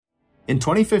In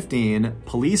 2015,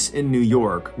 police in New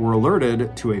York were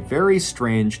alerted to a very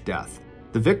strange death.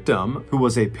 The victim, who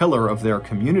was a pillar of their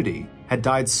community, had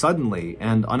died suddenly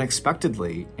and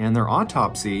unexpectedly, and their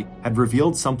autopsy had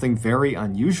revealed something very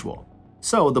unusual.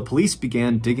 So the police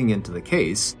began digging into the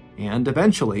case, and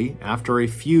eventually, after a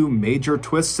few major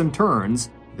twists and turns,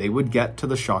 they would get to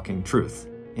the shocking truth.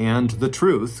 And the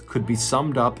truth could be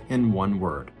summed up in one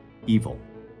word: evil.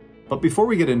 But before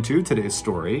we get into today's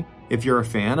story, if you're a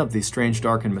fan of the Strange,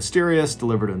 Dark, and Mysterious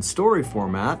delivered in story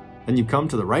format, then you've come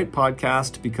to the right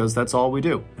podcast, because that's all we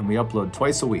do, and we upload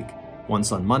twice a week,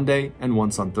 once on Monday and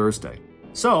once on Thursday.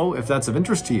 So, if that's of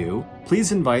interest to you,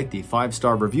 please invite the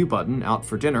 5-star review button out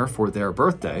for dinner for their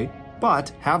birthday, but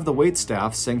have the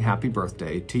waitstaff sing happy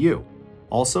birthday to you.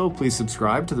 Also, please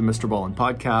subscribe to the Mr. Ballin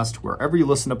podcast wherever you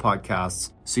listen to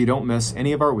podcasts so you don't miss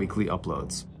any of our weekly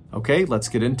uploads. Okay, let's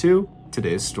get into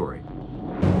today's story.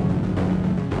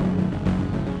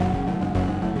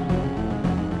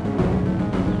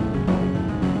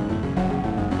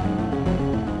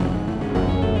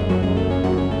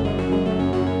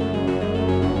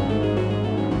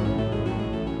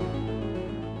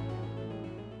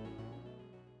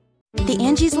 The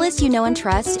Angie's List you know and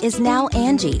trust is now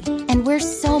Angie, and we're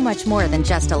so much more than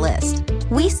just a list.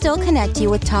 We still connect you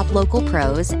with top local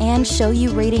pros and show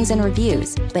you ratings and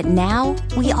reviews, but now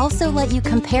we also let you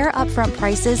compare upfront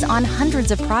prices on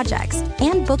hundreds of projects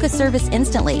and book a service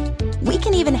instantly. We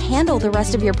can even handle the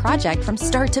rest of your project from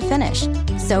start to finish.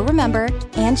 So remember,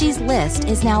 Angie's List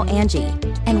is now Angie,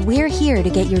 and we're here to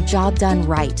get your job done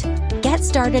right. Get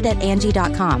started at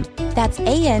Angie.com. That's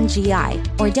ANGI,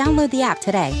 or download the app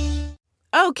today.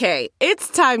 Okay, it's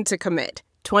time to commit.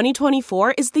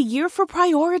 2024 is the year for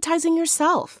prioritizing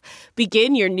yourself.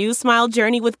 Begin your new smile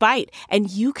journey with Byte,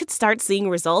 and you could start seeing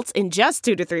results in just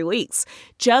 2 to 3 weeks.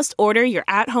 Just order your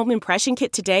at-home impression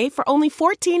kit today for only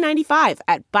 $14.95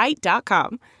 at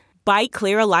Byte.com. Byte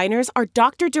Clear aligners are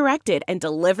doctor-directed and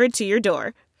delivered to your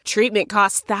door. Treatment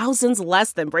costs thousands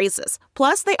less than braces.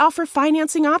 Plus, they offer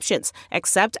financing options,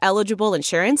 accept eligible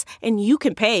insurance, and you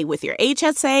can pay with your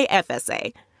HSA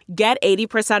FSA. Get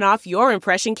 80% off your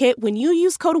impression kit when you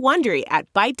use code WONDERY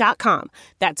at Byte.com.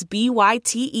 That's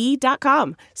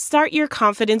BYTE.com. Start your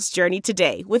confidence journey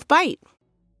today with Byte.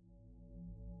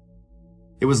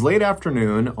 It was late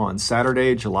afternoon on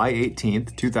Saturday, July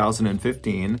 18th,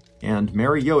 2015, and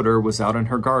Mary Yoder was out in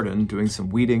her garden doing some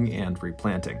weeding and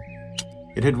replanting.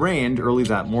 It had rained early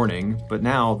that morning, but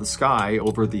now the sky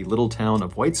over the little town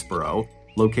of Whitesboro,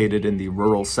 located in the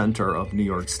rural center of New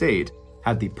York State,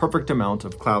 had the perfect amount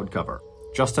of cloud cover,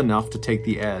 just enough to take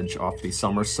the edge off the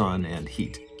summer sun and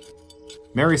heat.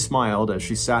 Mary smiled as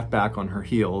she sat back on her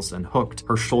heels and hooked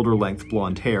her shoulder-length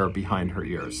blonde hair behind her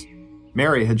ears.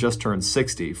 Mary had just turned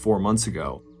 60 4 months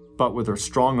ago, but with her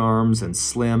strong arms and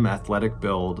slim, athletic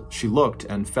build, she looked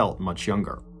and felt much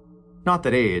younger. Not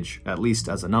that age, at least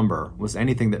as a number, was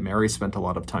anything that Mary spent a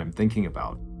lot of time thinking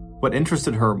about. What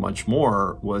interested her much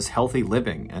more was healthy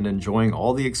living and enjoying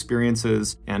all the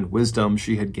experiences and wisdom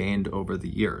she had gained over the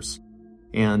years.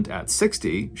 And at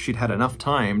 60, she'd had enough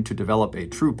time to develop a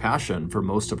true passion for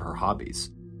most of her hobbies.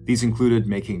 These included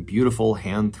making beautiful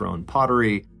hand-thrown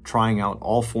pottery, trying out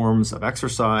all forms of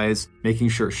exercise, making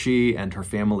sure she and her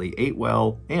family ate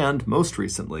well, and, most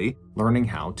recently, learning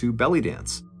how to belly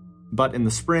dance. But in the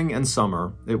spring and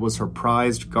summer, it was her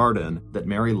prized garden that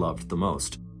Mary loved the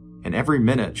most. And every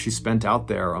minute she spent out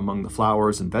there among the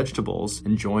flowers and vegetables,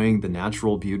 enjoying the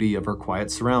natural beauty of her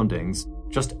quiet surroundings,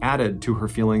 just added to her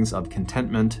feelings of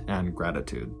contentment and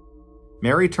gratitude.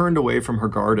 Mary turned away from her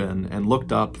garden and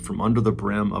looked up from under the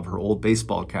brim of her old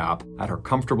baseball cap at her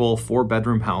comfortable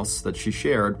 4-bedroom house that she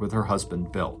shared with her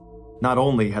husband, Bill. Not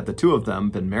only had the two of them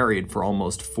been married for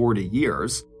almost 40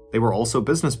 years, they were also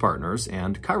business partners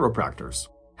and chiropractors,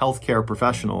 healthcare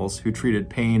professionals who treated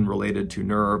pain related to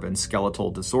nerve and skeletal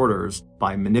disorders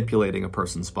by manipulating a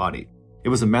person's body. It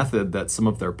was a method that some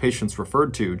of their patients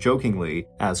referred to jokingly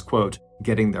as, quote,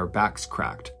 getting their backs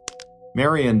cracked.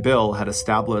 Mary and Bill had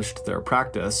established their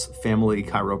practice, Family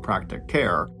Chiropractic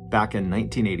Care, back in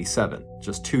 1987,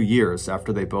 just 2 years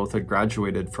after they both had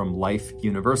graduated from Life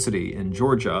University in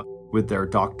Georgia with their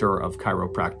Doctor of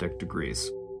Chiropractic degrees.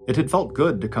 It had felt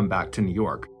good to come back to New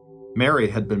York. Mary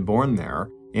had been born there,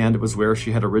 and it was where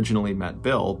she had originally met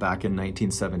Bill back in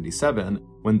 1977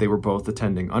 when they were both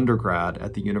attending undergrad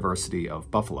at the University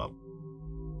of Buffalo.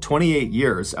 28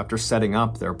 years after setting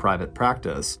up their private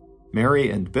practice, Mary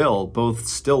and Bill both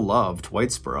still loved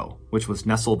Whitesboro, which was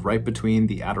nestled right between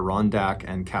the Adirondack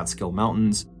and Catskill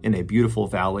Mountains in a beautiful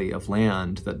valley of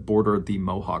land that bordered the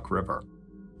Mohawk River.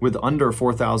 With under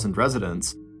 4,000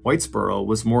 residents, Whitesboro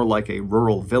was more like a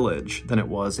rural village than it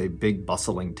was a big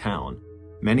bustling town.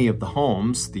 Many of the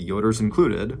homes, the Yoders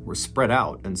included, were spread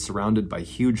out and surrounded by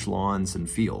huge lawns and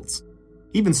fields.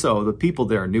 Even so, the people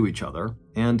there knew each other,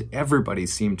 and everybody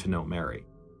seemed to know Mary.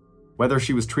 Whether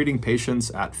she was treating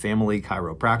patients at Family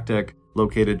Chiropractic,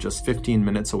 located just 15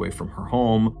 minutes away from her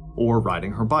home, or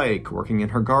riding her bike, working in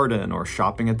her garden, or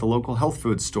shopping at the local health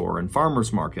food store and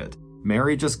farmer's market,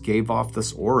 Mary just gave off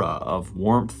this aura of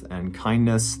warmth and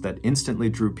kindness that instantly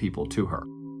drew people to her.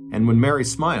 And when Mary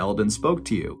smiled and spoke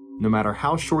to you, no matter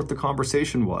how short the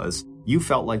conversation was, you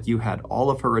felt like you had all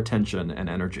of her attention and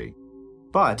energy.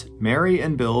 But Mary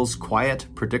and Bill's quiet,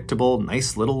 predictable,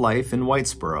 nice little life in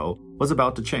Whitesboro was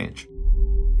about to change.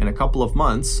 In a couple of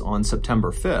months, on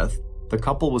September 5th, the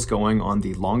couple was going on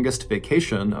the longest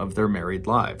vacation of their married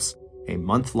lives, a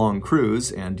month-long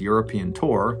cruise and European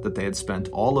tour that they had spent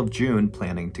all of June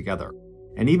planning together.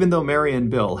 And even though Mary and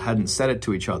Bill hadn't said it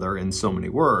to each other in so many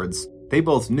words, they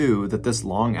both knew that this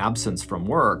long absence from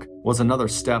work was another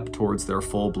step towards their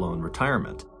full-blown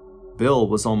retirement. Bill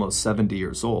was almost 70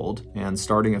 years old, and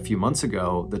starting a few months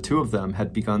ago, the two of them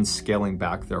had begun scaling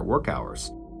back their work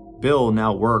hours. Bill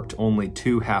now worked only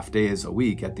 2 half-days a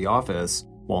week at the office,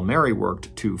 while Mary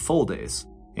worked 2 full days.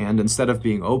 And instead of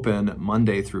being open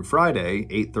Monday through Friday,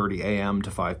 8:30 a.m.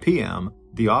 to 5 p.m.,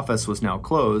 the office was now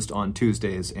closed on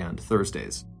Tuesdays and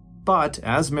Thursdays. But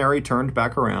as Mary turned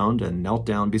back around and knelt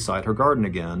down beside her garden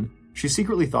again, she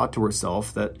secretly thought to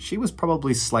herself that she was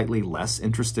probably slightly less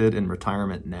interested in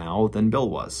retirement now than Bill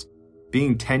was.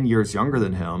 Being 10 years younger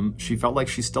than him, she felt like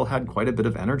she still had quite a bit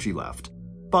of energy left.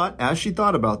 But as she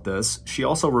thought about this, she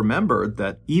also remembered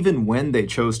that even when they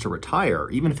chose to retire,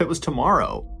 even if it was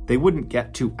tomorrow, they wouldn't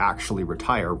get to actually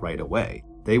retire right away.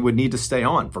 They would need to stay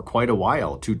on for quite a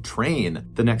while to train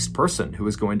the next person who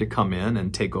was going to come in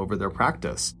and take over their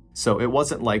practice. So it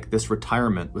wasn't like this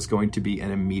retirement was going to be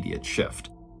an immediate shift.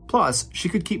 Plus, she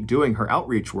could keep doing her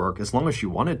outreach work as long as she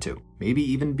wanted to, maybe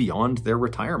even beyond their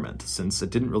retirement, since it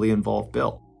didn't really involve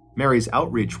Bill. Mary's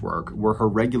outreach work were her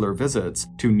regular visits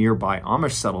to nearby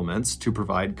Amish settlements to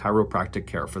provide chiropractic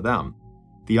care for them.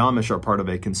 The Amish are part of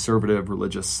a conservative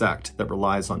religious sect that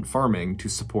relies on farming to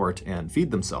support and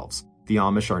feed themselves. The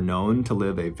Amish are known to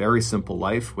live a very simple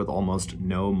life with almost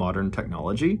no modern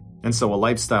technology, and so a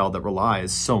lifestyle that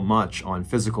relies so much on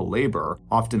physical labor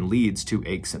often leads to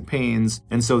aches and pains,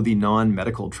 and so the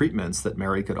non-medical treatments that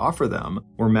Mary could offer them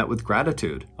were met with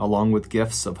gratitude, along with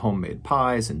gifts of homemade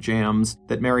pies and jams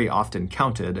that Mary often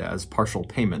counted as partial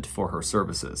payment for her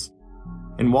services.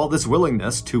 And while this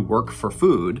willingness to work for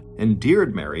food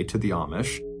endeared Mary to the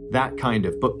Amish, that kind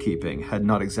of bookkeeping had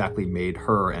not exactly made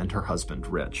her and her husband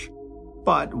rich.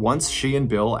 But once she and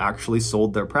Bill actually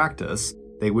sold their practice,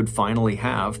 they would finally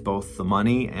have both the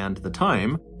money and the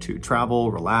time to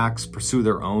travel, relax, pursue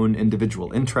their own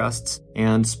individual interests,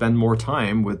 and spend more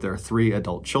time with their 3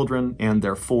 adult children and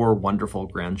their 4 wonderful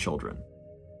grandchildren.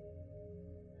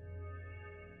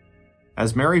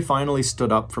 As Mary finally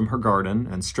stood up from her garden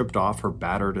and stripped off her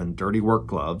battered and dirty work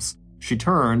gloves, she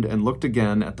turned and looked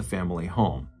again at the family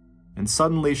home. And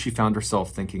suddenly she found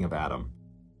herself thinking of Adam.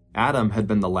 Adam had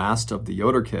been the last of the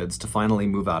Yoder kids to finally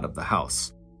move out of the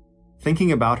house.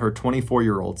 Thinking about her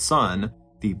 24-year-old son,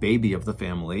 the baby of the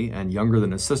family and younger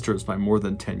than his sisters by more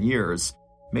than 10 years,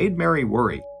 made Mary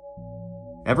worry.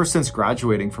 Ever since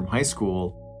graduating from high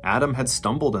school, Adam had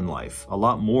stumbled in life a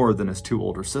lot more than his 2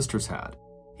 older sisters had.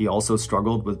 He also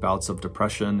struggled with bouts of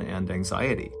depression and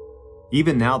anxiety.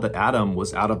 Even now that Adam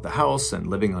was out of the house and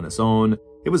living on his own,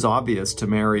 it was obvious to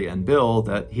Mary and Bill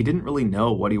that he didn't really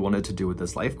know what he wanted to do with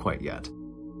his life quite yet.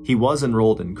 He was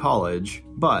enrolled in college,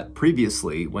 but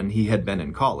previously, when he had been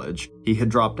in college, he had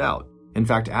dropped out. In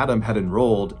fact, Adam had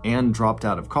enrolled and dropped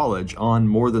out of college on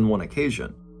more than one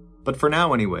occasion. But for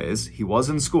now anyways, he was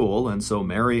in school, and so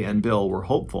Mary and Bill were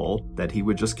hopeful that he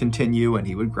would just continue and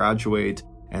he would graduate,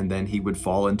 and then he would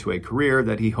fall into a career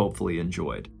that he hopefully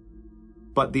enjoyed.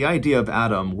 But the idea of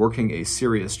Adam working a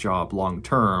serious job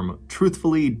long-term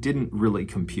truthfully didn't really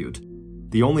compute.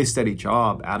 The only steady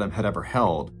job Adam had ever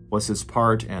held was his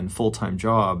part and full-time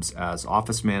jobs as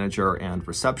office manager and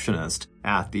receptionist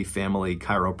at the family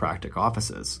chiropractic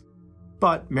offices.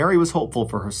 But Mary was hopeful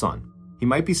for her son. He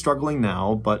might be struggling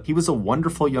now, but he was a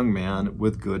wonderful young man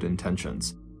with good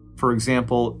intentions. For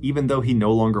example, even though he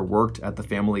no longer worked at the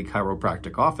family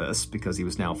chiropractic office because he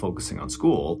was now focusing on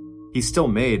school, he still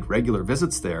made regular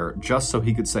visits there just so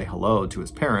he could say hello to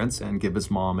his parents and give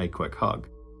his mom a quick hug.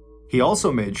 He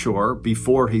also made sure,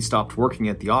 before he stopped working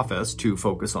at the office to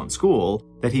focus on school,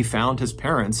 that he found his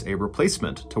parents a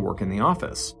replacement to work in the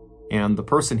office. And the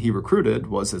person he recruited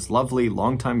was his lovely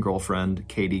longtime girlfriend,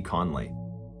 Katie Conley.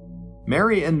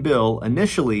 Mary and Bill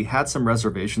initially had some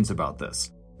reservations about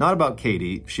this. Not about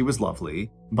Katie, she was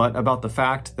lovely, but about the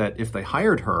fact that if they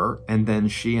hired her and then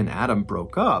she and Adam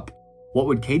broke up, what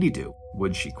would Katie do?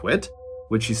 Would she quit?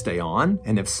 Would she stay on?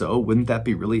 And if so, wouldn't that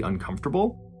be really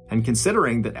uncomfortable? And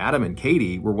considering that Adam and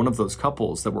Katie were one of those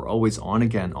couples that were always on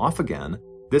again, off again,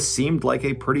 this seemed like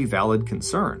a pretty valid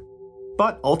concern.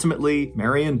 But ultimately,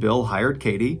 Mary and Bill hired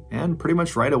Katie, and pretty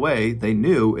much right away, they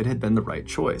knew it had been the right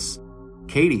choice.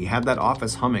 Katie had that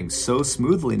office humming so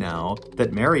smoothly now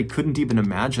that Mary couldn't even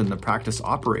imagine the practice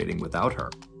operating without her.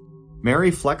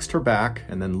 Mary flexed her back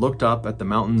and then looked up at the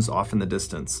mountains off in the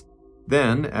distance.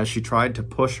 Then, as she tried to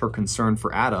push her concern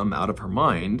for Adam out of her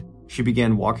mind, she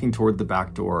began walking toward the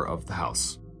back door of the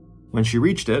house. When she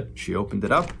reached it, she opened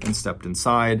it up and stepped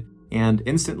inside, and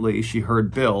instantly she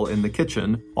heard Bill in the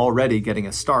kitchen already getting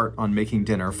a start on making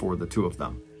dinner for the two of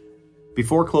them.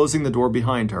 Before closing the door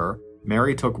behind her,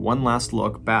 Mary took one last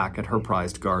look back at her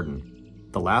prized garden.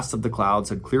 The last of the clouds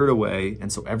had cleared away,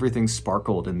 and so everything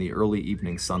sparkled in the early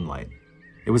evening sunlight.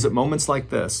 It was at moments like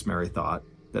this, Mary thought,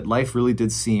 that life really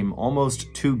did seem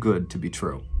almost too good to be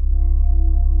true.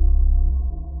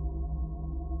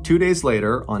 2 days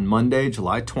later, on Monday,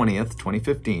 July 20th,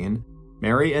 2015,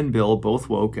 Mary and Bill both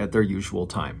woke at their usual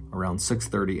time, around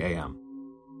 6:30 a.m.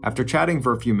 After chatting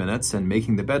for a few minutes and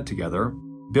making the bed together,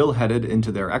 Bill headed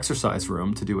into their exercise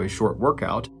room to do a short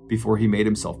workout before he made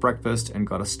himself breakfast and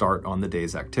got a start on the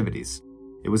day's activities.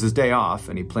 It was his day off,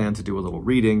 and he planned to do a little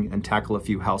reading and tackle a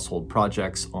few household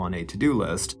projects on a to-do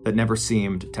list that never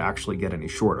seemed to actually get any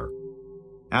shorter.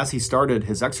 As he started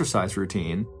his exercise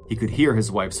routine, he could hear his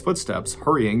wife's footsteps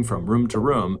hurrying from room to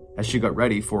room as she got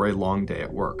ready for a long day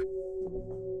at work.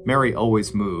 Mary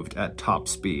always moved at top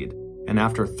speed, and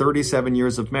after 37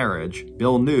 years of marriage,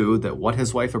 Bill knew that what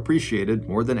his wife appreciated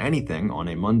more than anything on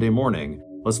a Monday morning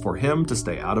was for him to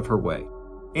stay out of her way.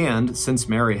 And since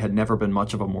Mary had never been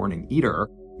much of a morning eater,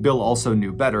 Bill also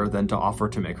knew better than to offer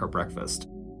to make her breakfast.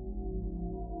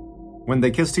 When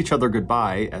they kissed each other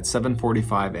goodbye at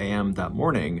 7:45 a.m. that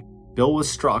morning, Bill was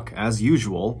struck, as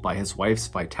usual, by his wife's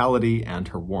vitality and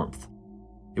her warmth.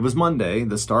 It was Monday,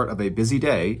 the start of a busy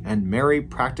day, and Mary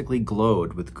practically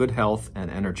glowed with good health and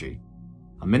energy.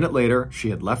 A minute later, she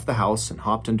had left the house and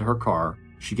hopped into her car.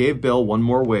 She gave Bill one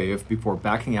more wave before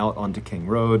backing out onto King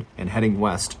Road and heading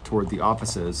west toward the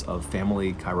offices of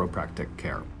Family Chiropractic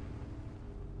Care.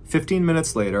 15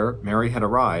 minutes later, Mary had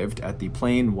arrived at the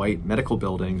plain white medical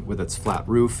building with its flat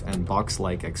roof and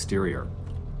box-like exterior.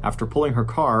 After pulling her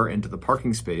car into the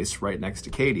parking space right next to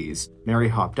Katie's, Mary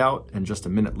hopped out, and just a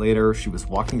minute later, she was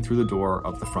walking through the door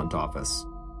of the front office.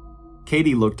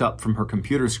 Katie looked up from her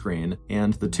computer screen,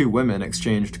 and the two women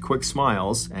exchanged quick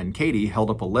smiles, and Katie held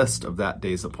up a list of that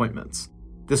day's appointments.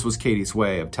 This was Katie's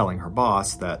way of telling her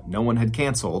boss that no one had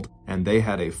canceled, and they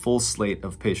had a full slate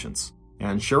of patients.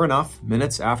 And sure enough,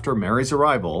 minutes after Mary's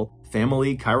arrival,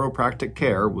 Family Chiropractic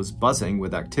Care was buzzing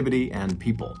with activity and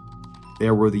people.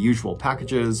 There were the usual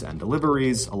packages and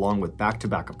deliveries, along with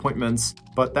back-to-back appointments,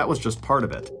 but that was just part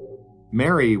of it.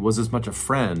 Mary was as much a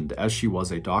friend as she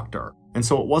was a doctor, and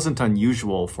so it wasn't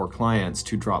unusual for clients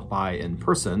to drop by in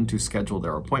person to schedule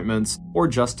their appointments or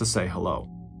just to say hello.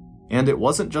 And it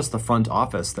wasn't just the front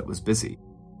office that was busy.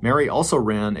 Mary also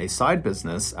ran a side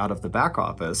business out of the back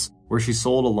office where she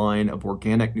sold a line of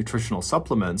organic nutritional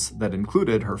supplements that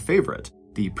included her favorite,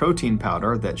 the protein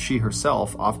powder that she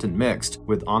herself often mixed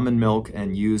with almond milk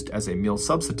and used as a meal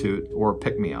substitute or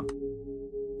pick-me-up.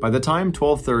 By the time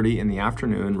 12:30 in the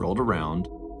afternoon rolled around,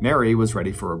 Mary was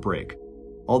ready for a break.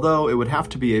 Although it would have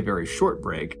to be a very short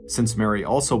break, since Mary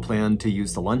also planned to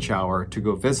use the lunch hour to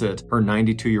go visit her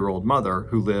 92-year-old mother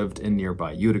who lived in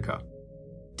nearby Utica.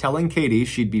 Telling Katie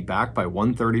she'd be back by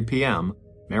 1:30 p.m.,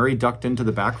 Mary ducked into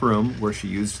the back room where she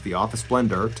used the office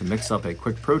blender to mix up a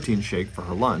quick protein shake for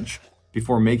her lunch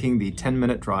before making the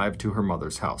 10-minute drive to her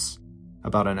mother's house.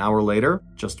 About an hour later,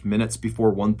 just minutes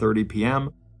before 1:30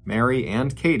 p.m., Mary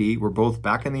and Katie were both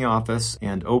back in the office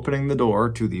and opening the door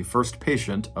to the first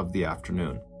patient of the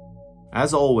afternoon.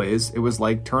 As always, it was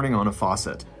like turning on a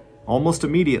faucet. Almost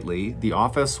immediately, the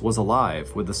office was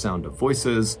alive with the sound of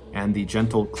voices and the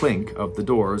gentle clink of the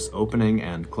doors opening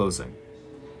and closing.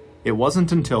 It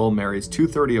wasn't until Mary's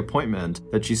 2:30 appointment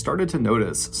that she started to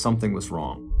notice something was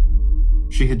wrong.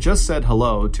 She had just said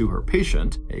hello to her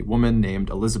patient, a woman named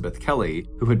Elizabeth Kelly,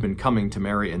 who had been coming to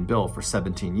Mary and Bill for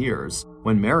 17 years,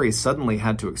 when Mary suddenly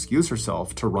had to excuse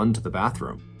herself to run to the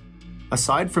bathroom.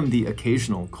 Aside from the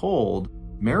occasional cold,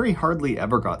 Mary hardly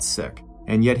ever got sick,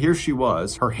 and yet here she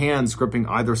was, her hands gripping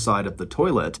either side of the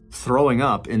toilet, throwing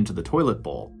up into the toilet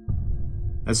bowl.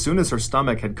 As soon as her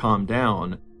stomach had calmed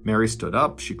down, Mary stood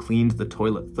up, she cleaned the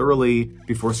toilet thoroughly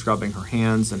before scrubbing her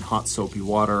hands in hot soapy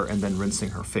water and then rinsing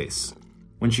her face.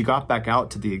 When she got back out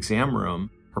to the exam room,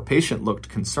 her patient looked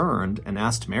concerned and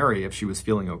asked Mary if she was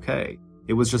feeling okay.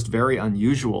 It was just very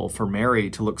unusual for Mary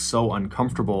to look so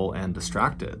uncomfortable and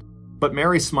distracted. But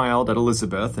Mary smiled at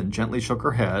Elizabeth and gently shook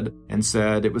her head and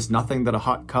said it was nothing that a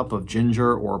hot cup of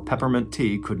ginger or peppermint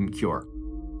tea couldn't cure.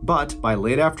 But by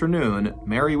late afternoon,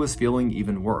 Mary was feeling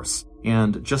even worse,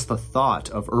 and just the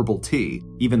thought of herbal tea,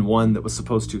 even one that was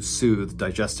supposed to soothe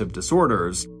digestive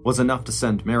disorders, was enough to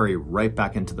send Mary right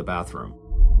back into the bathroom.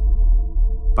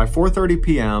 By 4:30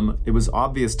 p.m., it was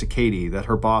obvious to Katie that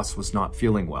her boss was not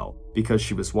feeling well, because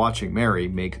she was watching Mary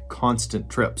make constant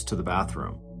trips to the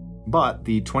bathroom. But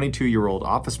the 22-year-old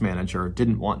office manager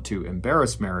didn't want to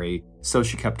embarrass Mary, so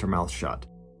she kept her mouth shut.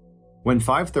 When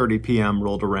 5:30 p.m.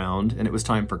 rolled around and it was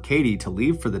time for Katie to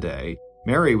leave for the day,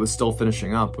 Mary was still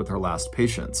finishing up with her last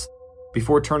patients.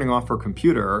 Before turning off her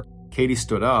computer, Katie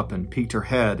stood up and peeked her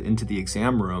head into the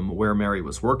exam room where Mary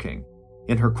was working.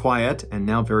 In her quiet and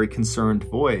now very concerned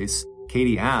voice,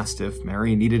 Katie asked if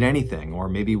Mary needed anything or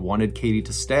maybe wanted Katie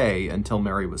to stay until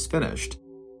Mary was finished.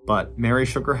 But Mary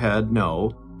shook her head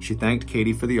no. She thanked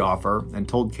Katie for the offer and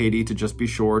told Katie to just be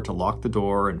sure to lock the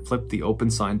door and flip the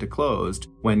open sign to closed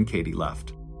when Katie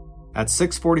left. At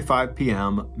 6:45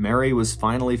 p.m., Mary was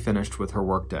finally finished with her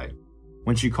workday.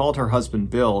 When she called her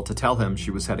husband Bill to tell him she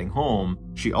was heading home,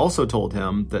 she also told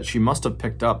him that she must have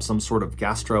picked up some sort of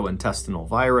gastrointestinal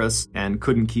virus and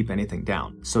couldn't keep anything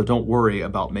down, so don't worry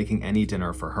about making any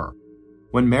dinner for her.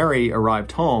 When Mary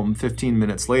arrived home 15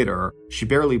 minutes later, she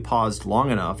barely paused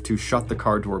long enough to shut the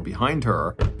car door behind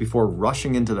her before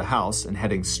rushing into the house and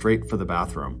heading straight for the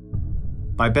bathroom.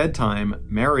 By bedtime,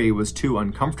 Mary was too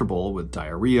uncomfortable with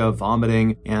diarrhea,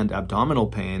 vomiting, and abdominal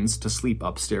pains to sleep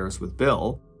upstairs with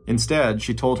Bill. Instead,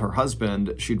 she told her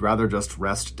husband she'd rather just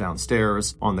rest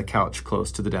downstairs on the couch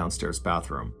close to the downstairs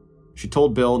bathroom. She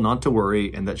told Bill not to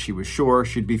worry and that she was sure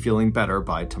she'd be feeling better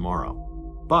by tomorrow.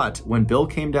 But when Bill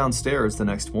came downstairs the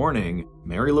next morning,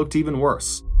 Mary looked even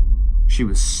worse. She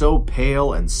was so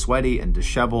pale and sweaty and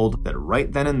disheveled that right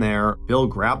then and there, Bill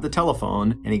grabbed the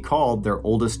telephone and he called their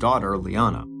oldest daughter,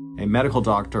 Liana, a medical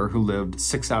doctor who lived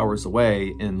 6 hours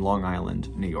away in Long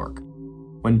Island, New York.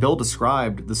 When Bill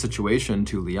described the situation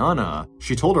to Liana,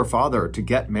 she told her father to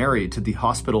get Mary to the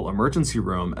hospital emergency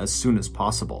room as soon as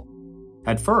possible.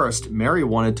 At first, Mary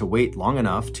wanted to wait long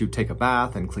enough to take a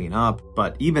bath and clean up,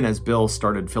 but even as Bill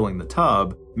started filling the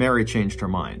tub, Mary changed her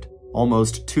mind.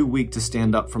 Almost too weak to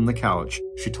stand up from the couch,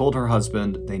 she told her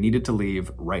husband they needed to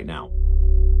leave right now.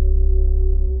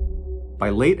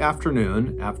 By late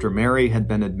afternoon, after Mary had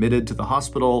been admitted to the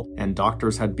hospital and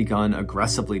doctors had begun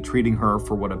aggressively treating her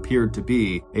for what appeared to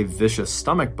be a vicious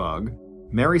stomach bug,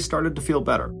 Mary started to feel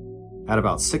better. At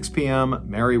about 6 p.m.,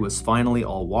 Mary was finally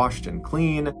all washed and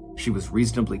clean, she was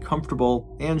reasonably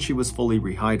comfortable, and she was fully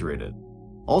rehydrated.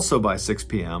 Also by 6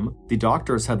 p.m., the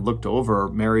doctors had looked over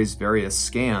Mary's various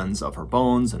scans of her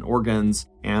bones and organs,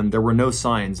 and there were no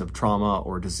signs of trauma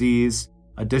or disease.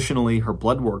 Additionally, her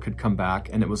blood work had come back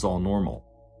and it was all normal.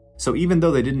 So even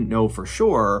though they didn't know for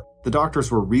sure, the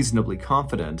doctors were reasonably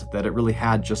confident that it really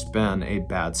had just been a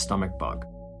bad stomach bug.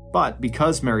 But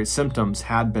because Mary's symptoms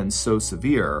had been so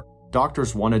severe,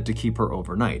 doctors wanted to keep her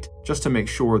overnight, just to make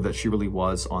sure that she really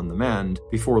was on the mend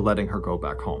before letting her go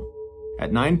back home.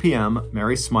 At 9 p.m.,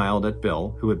 Mary smiled at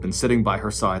Bill, who had been sitting by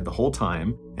her side the whole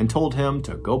time, and told him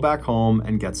to go back home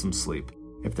and get some sleep.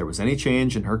 If there was any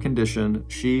change in her condition,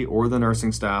 she or the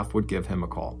nursing staff would give him a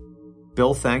call.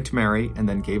 Bill thanked Mary and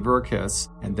then gave her a kiss,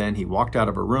 and then he walked out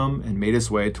of her room and made his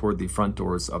way toward the front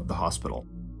doors of the hospital.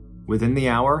 Within the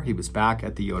hour, he was back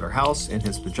at the Yoder house in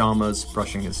his pajamas,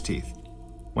 brushing his teeth.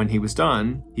 When he was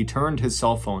done, he turned his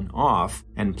cell phone off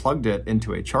and plugged it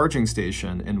into a charging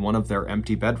station in one of their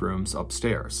empty bedrooms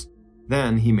upstairs.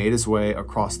 Then he made his way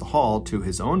across the hall to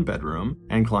his own bedroom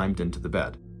and climbed into the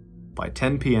bed. By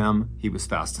 10 p.m., he was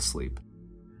fast asleep.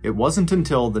 It wasn't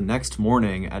until the next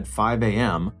morning at 5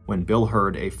 a.m., when Bill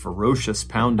heard a ferocious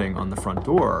pounding on the front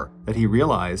door, that he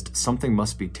realized something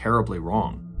must be terribly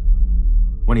wrong.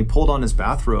 When he pulled on his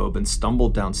bathrobe and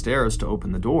stumbled downstairs to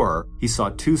open the door, he saw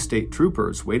 2 state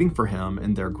troopers waiting for him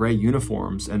in their gray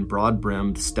uniforms and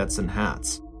broad-brimmed Stetson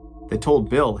hats. They told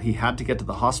Bill he had to get to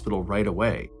the hospital right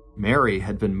away. Mary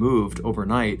had been moved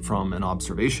overnight from an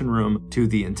observation room to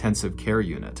the intensive care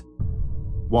unit.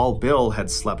 While Bill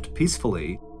had slept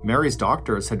peacefully, Mary's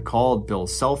doctors had called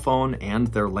Bill's cell phone and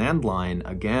their landline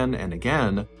again and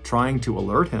again, trying to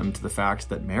alert him to the fact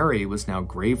that Mary was now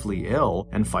gravely ill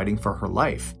and fighting for her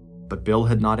life, but Bill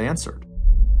had not answered.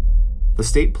 The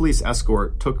state police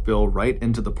escort took Bill right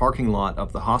into the parking lot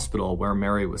of the hospital where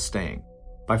Mary was staying.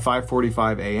 By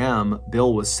 5:45 a.m.,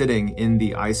 Bill was sitting in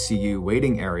the ICU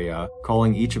waiting area,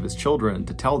 calling each of his children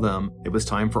to tell them it was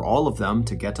time for all of them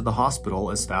to get to the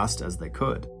hospital as fast as they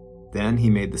could. Then he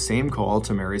made the same call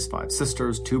to Mary's 5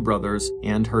 sisters, 2 brothers,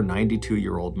 and her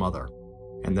 92-year-old mother.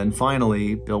 And then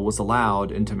finally, Bill was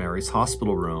allowed into Mary's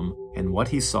hospital room, and what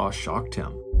he saw shocked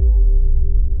him.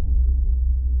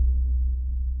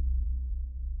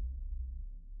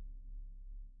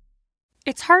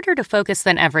 It's harder to focus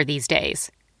than ever these days.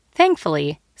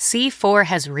 Thankfully, C4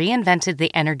 has reinvented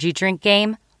the energy drink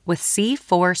game with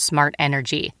C4 Smart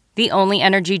Energy, the only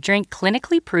energy drink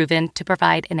clinically proven to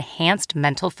provide enhanced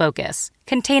mental focus,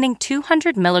 containing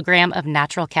 200 milligrams of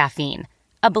natural caffeine,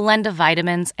 a blend of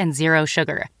vitamins, and 0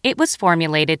 sugar. It was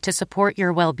formulated to support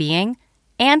your well-being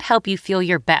and help you feel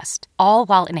your best, all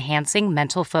while enhancing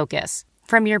mental focus.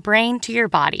 From your brain to your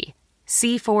body,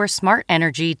 C4 Smart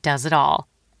Energy does it all.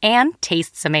 And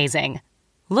tastes amazing.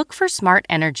 Look for Smart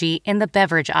Energy in the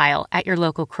beverage aisle at your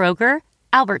local Kroger,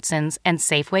 Albertsons, and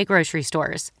Safeway grocery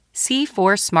stores.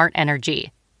 C4 Smart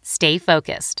Energy. Stay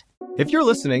focused. If you're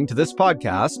listening to this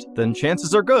podcast, then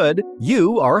chances are good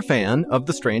you are a fan of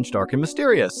The Strange, Dark, and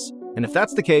Mysterious. And if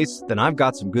that's the case, then I've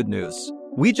got some good news.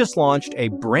 We just launched a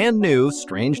brand new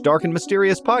Strange, Dark, and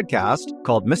Mysterious podcast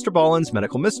called Mr. Ballen's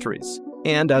Medical Mysteries.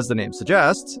 And as the name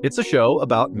suggests, it's a show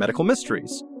about medical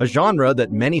mysteries, a genre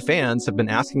that many fans have been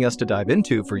asking us to dive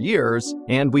into for years,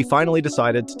 and we finally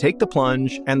decided to take the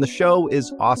plunge, and the show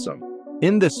is awesome.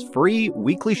 In this free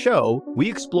weekly show,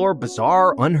 we explore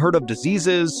bizarre, unheard of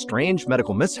diseases, strange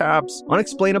medical mishaps,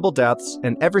 unexplainable deaths,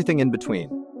 and everything in between.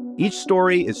 Each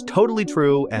story is totally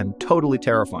true and totally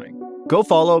terrifying. Go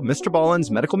follow Mr.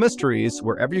 Ballen's Medical Mysteries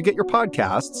wherever you get your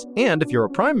podcasts, and if you're a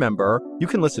Prime member, you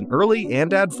can listen early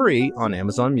and ad-free on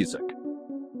Amazon Music.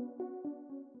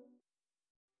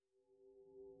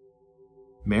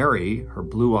 Mary, her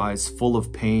blue eyes full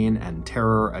of pain and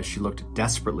terror as she looked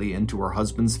desperately into her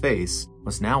husband's face,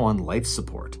 was now on life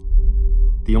support.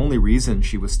 The only reason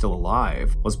she was still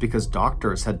alive was because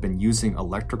doctors had been using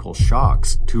electrical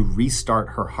shocks to restart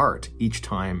her heart each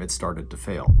time it started to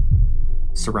fail.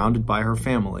 Surrounded by her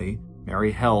family,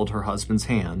 Mary held her husband's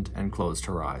hand and closed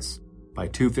her eyes. By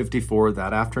 2:54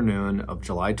 that afternoon of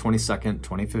July 22,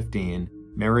 2015,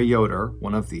 Mary Yoder,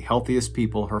 one of the healthiest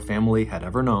people her family had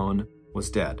ever known, was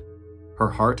dead. Her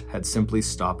heart had simply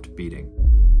stopped beating.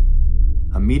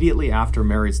 Immediately after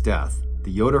Mary's death,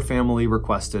 the Yoder family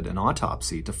requested an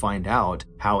autopsy to find out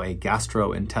how a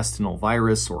gastrointestinal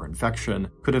virus or infection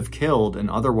could have killed an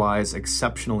otherwise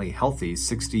exceptionally healthy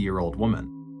 60-year-old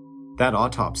woman. That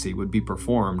autopsy would be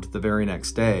performed the very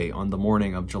next day on the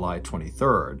morning of July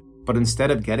 23rd, but instead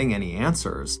of getting any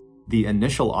answers, the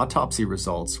initial autopsy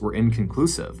results were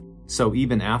inconclusive, so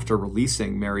even after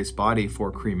releasing Mary's body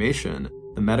for cremation,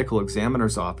 the medical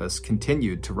examiner's office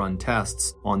continued to run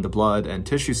tests on the blood and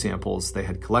tissue samples they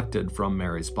had collected from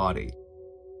Mary's body.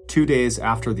 2 days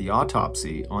after the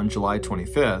autopsy, on July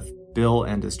 25th, Bill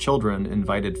and his children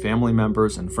invited family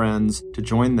members and friends to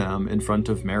join them in front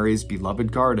of Mary's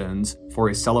beloved gardens for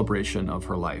a celebration of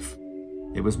her life.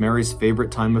 It was Mary's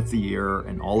favorite time of the year,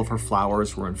 and all of her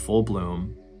flowers were in full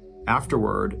bloom.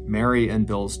 Afterward, Mary and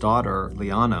Bill's daughter,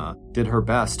 Liana, did her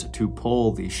best to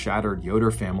pull the shattered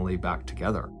Yoder family back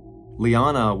together.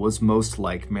 Liana was most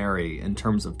like Mary in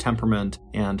terms of temperament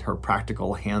and her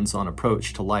practical hands-on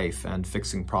approach to life and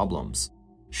fixing problems.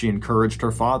 She encouraged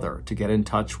her father to get in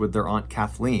touch with their Aunt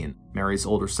Kathleen, Mary's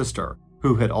older sister,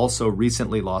 who had also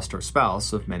recently lost her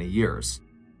spouse of many years.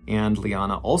 And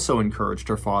Liana also encouraged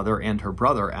her father and her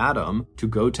brother, Adam, to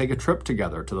go take a trip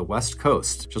together to the West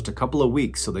Coast, just a couple of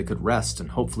weeks so they could rest and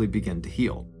hopefully begin to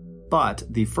heal. But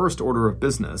the first order of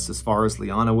business, as far as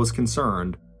Liana was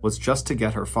concerned, was just to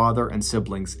get her father and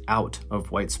siblings out of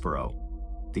Whitesboro.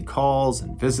 The calls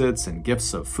and visits and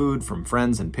gifts of food from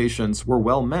friends and patients were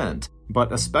well meant,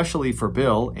 but especially for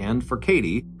Bill and for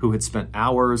Katie, who had spent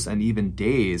hours and even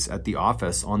days at the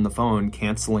office on the phone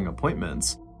canceling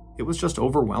appointments, it was just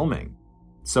overwhelming.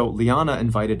 So Liana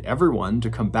invited everyone to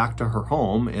come back to her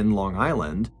home in Long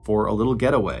Island for a little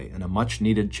getaway and a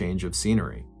much-needed change of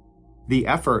scenery. The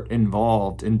effort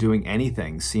involved in doing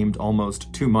anything seemed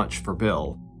almost too much for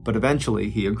Bill, but eventually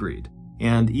he agreed.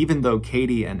 And even though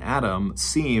Katie and Adam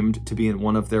seemed to be in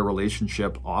one of their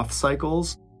relationship off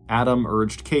cycles, Adam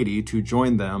urged Katie to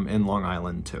join them in Long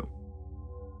Island too.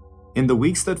 In the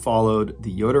weeks that followed,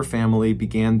 the Yoder family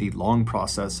began the long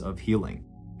process of healing.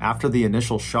 After the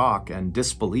initial shock and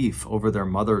disbelief over their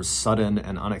mother's sudden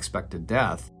and unexpected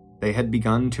death, They had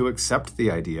begun to accept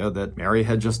the idea that Mary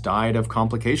had just died of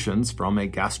complications from a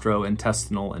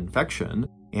gastrointestinal infection,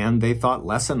 and they thought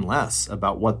less and less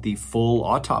about what the full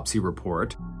autopsy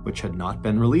report, which had not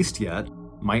been released yet,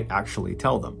 might actually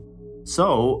tell them.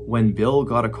 So, when Bill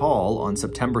got a call on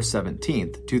September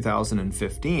 17,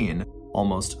 2015,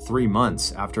 almost 3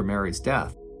 months after Mary's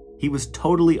death, he was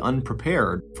totally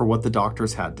unprepared for what the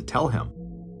doctors had to tell him.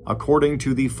 According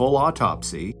to the full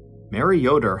autopsy, Mary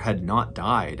Yoder had not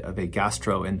died of a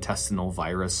gastrointestinal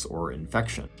virus or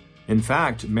infection. In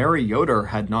fact, Mary Yoder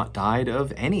had not died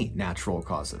of any natural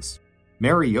causes.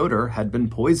 Mary Yoder had been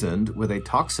poisoned with a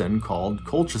toxin called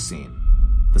colchicine,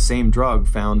 the same drug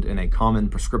found in a common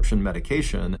prescription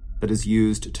medication that is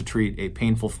used to treat a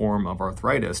painful form of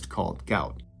arthritis called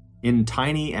gout. In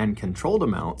tiny and controlled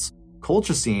amounts,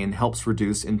 colchicine helps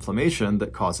reduce inflammation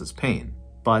that causes pain.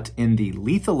 But in the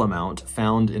lethal amount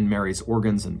found in Mary's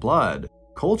organs and blood,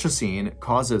 colchicine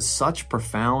causes such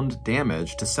profound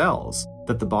damage to cells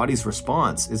that the body's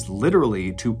response is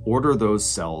literally to order those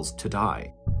cells to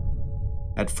die.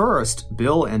 At first,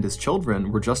 Bill and his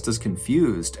children were just as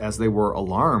confused as they were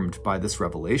alarmed by this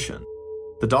revelation.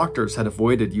 The doctors had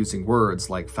avoided using words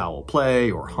like foul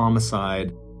play or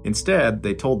homicide. Instead,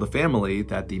 they told the family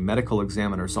that the medical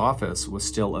examiner's office was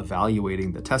still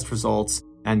evaluating the test results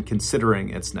and considering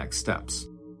its next steps.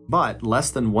 But less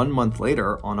than 1 month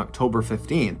later, on October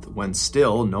 15th, when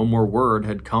still no more word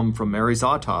had come from Mary's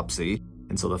autopsy,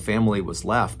 and so the family was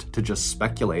left to just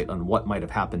speculate on what might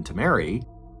have happened to Mary,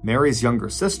 Mary's younger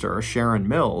sister, Sharon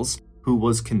Mills, who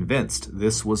was convinced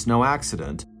this was no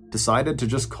accident, decided to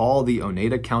just call the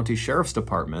Oneida County Sheriff's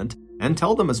Department and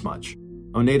tell them as much.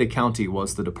 Oneida County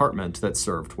was the department that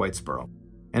served Whitesboro.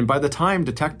 And by the time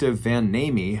Detective Van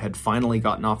Namey had finally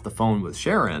gotten off the phone with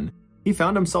Sharon, he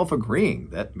found himself agreeing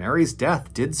that Mary's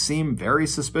death did seem very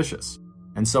suspicious.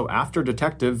 And so after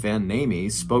Detective Van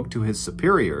Namey spoke to his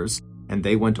superiors, and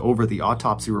they went over the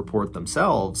autopsy report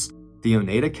themselves, the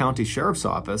Oneida County Sheriff's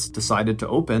Office decided to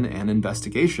open an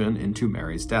investigation into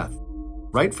Mary's death.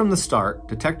 Right from the start,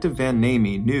 Detective Van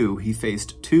Namey knew he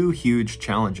faced 2 huge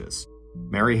challenges.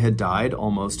 Mary had died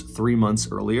almost 3 months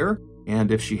earlier,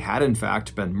 and if she had in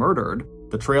fact been murdered,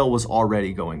 the trail was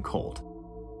already going cold.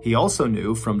 He also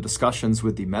knew from discussions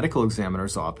with the medical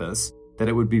examiner's office that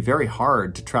it would be very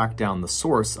hard to track down the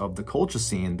source of the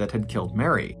colchicine that had killed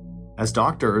Mary, as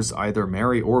doctors, either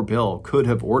Mary or Bill, could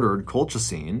have ordered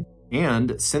colchicine,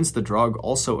 and since the drug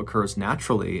also occurs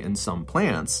naturally in some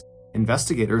plants,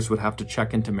 investigators would have to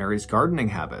check into Mary's gardening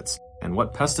habits and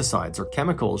what pesticides or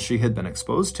chemicals she had been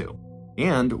exposed to.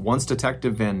 And once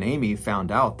Detective Van Namey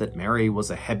found out that Mary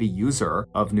was a heavy user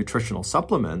of nutritional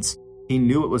supplements, he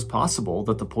knew it was possible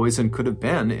that the poison could have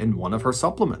been in one of her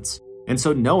supplements. And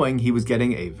so knowing he was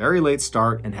getting a very late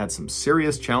start and had some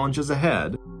serious challenges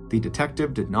ahead, the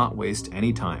detective did not waste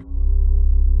any time.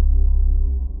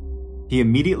 He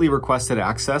immediately requested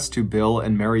access to Bill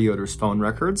and Mary Yoder's phone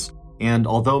records, and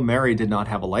although Mary did not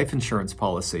have a life insurance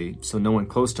policy, so no one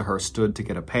close to her stood to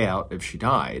get a payout if she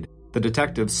died, the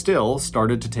detective still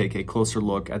started to take a closer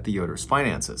look at the Yoder's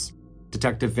finances.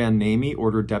 Detective Van Namey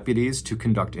ordered deputies to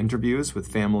conduct interviews with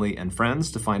family and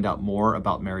friends to find out more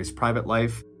about Mary's private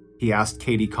life. He asked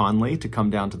Katie Conley to come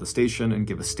down to the station and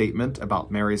give a statement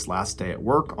about Mary's last day at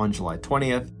work on July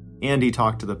 20th, and he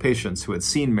talked to the patients who had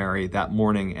seen Mary that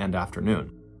morning and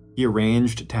afternoon. He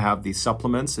arranged to have the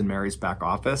supplements in Mary's back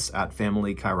office at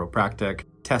Family Chiropractic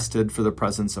tested for the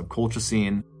presence of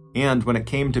colchicine, and when it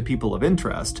came to people of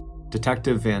interest,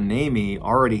 Detective Van Namey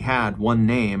already had one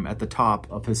name at the top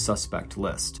of his suspect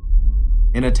list.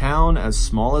 In a town as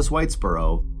small as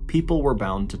Whitesboro, people were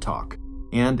bound to talk,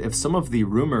 and if some of the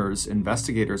rumors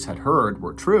investigators had heard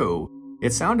were true,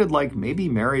 it sounded like maybe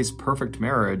Mary's perfect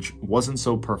marriage wasn't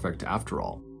so perfect after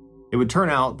all. It would turn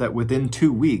out that within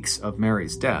 2 weeks of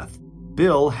Mary's death,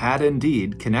 Bill had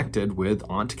indeed connected with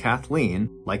Aunt Kathleen,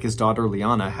 like his daughter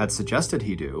Liana had suggested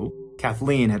he do.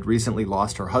 Kathleen had recently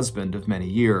lost her husband of many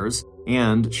years,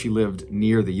 and she lived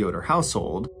near the Yoder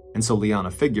household, and so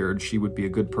Liana figured she would be a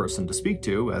good person to speak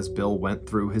to as Bill went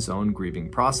through his own grieving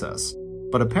process.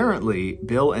 But apparently,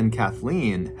 Bill and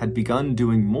Kathleen had begun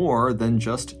doing more than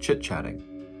just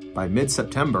chit-chatting. By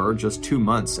mid-September, just 2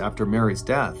 months after Mary's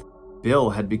death,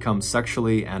 Bill had become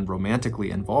sexually and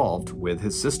romantically involved with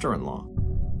his sister-in-law.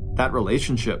 That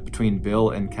relationship between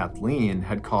Bill and Kathleen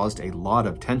had caused a lot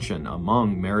of tension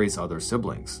among Mary's other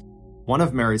siblings. One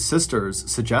of Mary's sisters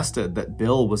suggested that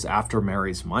Bill was after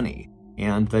Mary's money,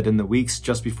 and that in the weeks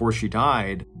just before she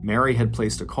died, Mary had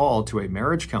placed a call to a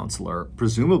marriage counselor,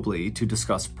 presumably to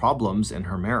discuss problems in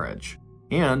her marriage.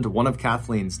 And one of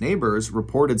Kathleen's neighbors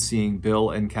reported seeing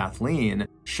Bill and Kathleen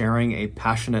sharing a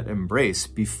passionate embrace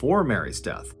before Mary's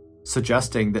death,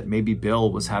 suggesting that maybe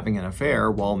Bill was having an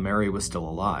affair while Mary was still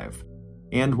alive.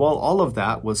 And while all of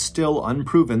that was still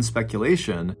unproven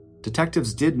speculation,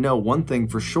 detectives did know one thing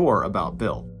for sure about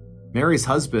Bill. Mary's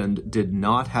husband did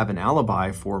not have an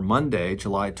alibi for Monday,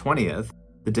 July 20th,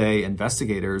 the day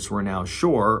investigators were now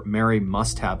sure Mary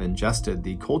must have ingested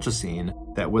the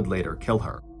colchicine that would later kill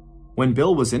her. When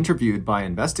Bill was interviewed by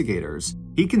investigators,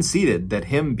 he conceded that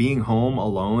him being home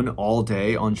alone all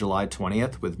day on July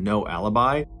 20th with no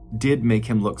alibi did make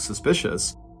him look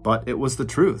suspicious, but it was the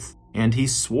truth, and he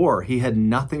swore he had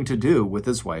nothing to do with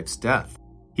his wife's death.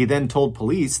 He then told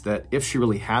police that if she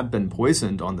really had been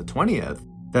poisoned on the 20th,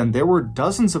 then there were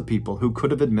dozens of people who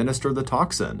could have administered the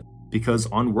toxin, because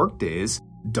on workdays,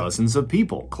 dozens of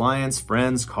people, clients,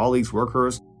 friends, colleagues,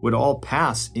 workers, would all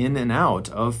pass in and out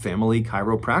of Family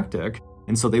Chiropractic,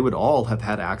 and so they would all have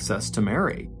had access to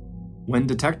Mary. When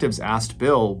detectives asked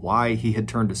Bill why he had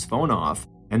turned his phone off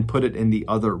and put it in the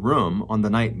other room on the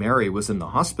night Mary was in the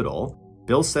hospital,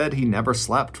 Bill said he never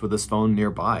slept with his phone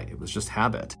nearby. It was just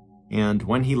habit. And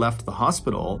when he left the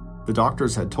hospital, the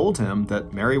doctors had told him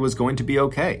that Mary was going to be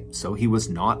okay, so he was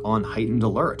not on heightened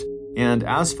alert. And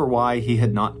as for why he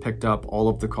had not picked up all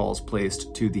of the calls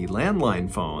placed to the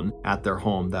landline phone at their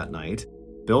home that night,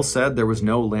 Bill said there was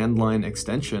no landline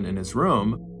extension in his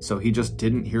room, so he just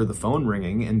didn't hear the phone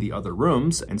ringing in the other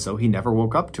rooms, and so he never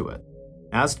woke up to it.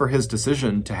 As for his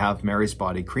decision to have Mary's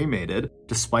body cremated,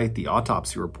 despite the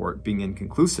autopsy report being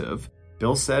inconclusive,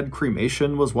 Bill said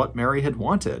cremation was what Mary had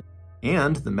wanted,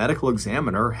 and the medical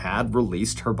examiner had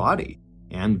released her body.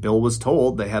 And Bill was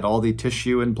told they had all the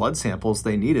tissue and blood samples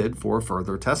they needed for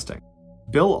further testing.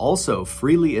 Bill also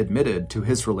freely admitted to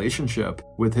his relationship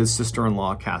with his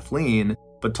sister-in-law Kathleen,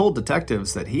 but told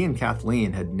detectives that he and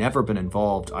Kathleen had never been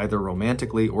involved either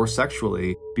romantically or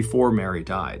sexually before Mary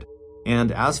died.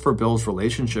 And as for Bill's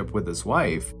relationship with his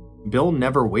wife, Bill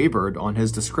never wavered on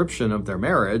his description of their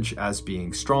marriage as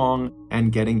being strong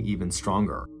and getting even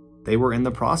stronger. They were in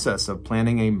the process of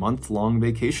planning a month-long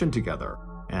vacation together,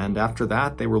 and after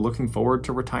that, they were looking forward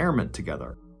to retirement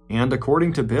together. And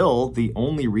according to Bill, the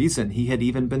only reason he had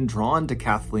even been drawn to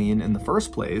Kathleen in the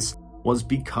first place was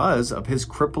because of his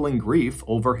crippling grief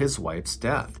over his wife's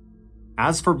death.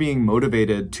 As for being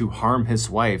motivated to harm his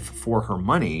wife for her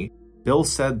money, Bill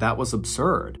said that was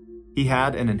absurd. He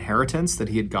had an inheritance that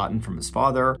he had gotten from his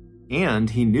father, and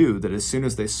he knew that as soon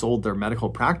as they sold their medical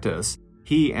practice,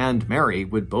 he and Mary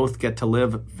would both get to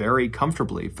live very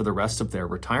comfortably for the rest of their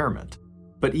retirement.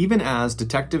 But even as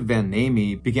Detective Van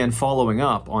Namey began following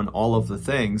up on all of the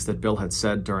things that Bill had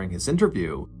said during his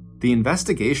interview, the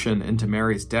investigation into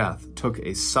Mary's death took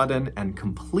a sudden and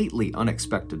completely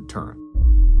unexpected turn.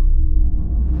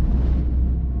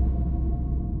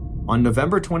 On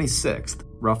November 26th,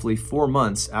 roughly 4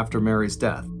 months after Mary's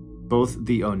death, both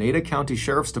the Oneida County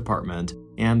Sheriff's Department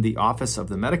and the Office of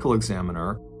the Medical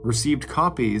Examiner received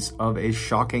copies of a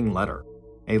shocking letter.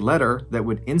 A letter that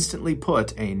would instantly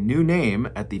put a new name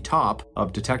at the top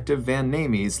of Detective Van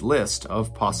Namey's list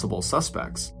of possible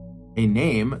suspects. A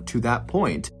name, to that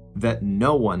point, that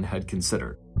no one had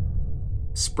considered.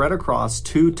 Spread across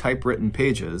 2 typewritten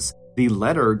pages, the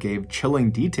letter gave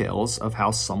chilling details of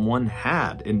how someone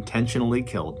had intentionally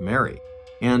killed Mary.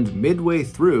 And midway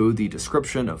through the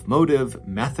description of motive,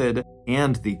 method,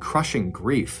 and the crushing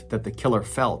grief that the killer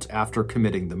felt after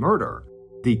committing the murder,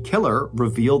 the killer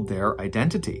revealed their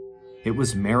identity. It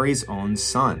was Mary's own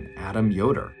son, Adam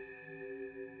Yoder.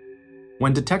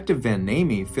 When Detective Van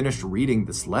Namey finished reading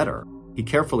this letter, he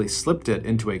carefully slipped it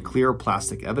into a clear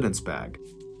plastic evidence bag.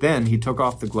 Then he took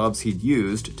off the gloves he'd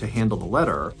used to handle the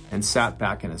letter and sat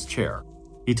back in his chair.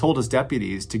 He told his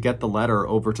deputies to get the letter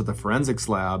over to the forensics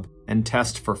lab and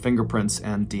test for fingerprints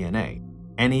and DNA.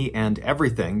 Any and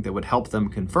everything that would help them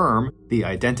confirm the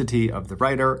identity of the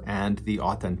writer and the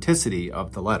authenticity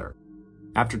of the letter.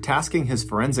 After tasking his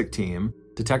forensic team,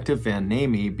 Detective Van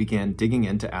Namey began digging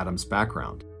into Adam's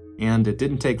background, and it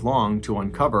didn't take long to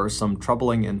uncover some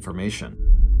troubling information.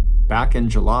 Back in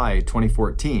July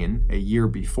 2014, a year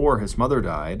before his mother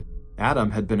died, Adam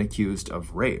had been accused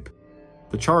of rape.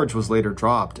 The charge was later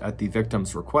dropped at the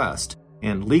victim's request,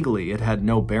 and legally it had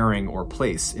no bearing or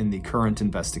place in the current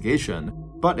investigation,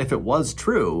 but if it was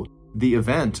true, the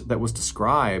event that was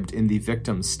described in the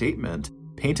victim's statement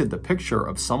painted the picture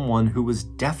of someone who was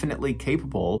definitely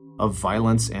capable of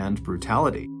violence and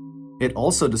brutality. It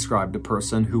also described a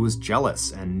person who was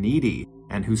jealous and needy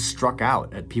and who struck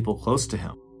out at people close to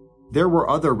him. There were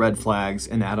other red flags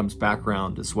in Adam's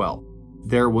background as well.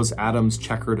 There was Adam's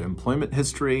checkered employment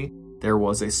history, There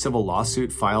was a civil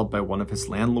lawsuit filed by one of his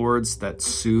landlords that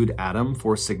sued Adam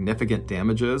for significant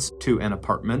damages to an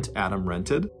apartment Adam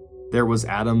rented. There was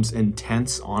Adam's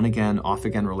intense on-again,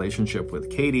 off-again relationship with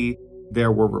Katie.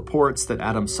 There were reports that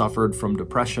Adam suffered from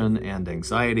depression and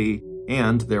anxiety,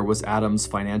 and there was Adam's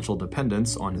financial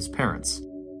dependence on his parents.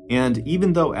 And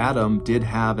even though Adam did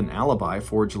have an alibi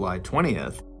for July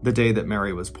 20th, the day that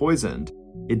Mary was poisoned,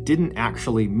 it didn't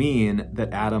actually mean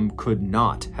that Adam could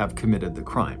not have committed the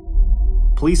crime.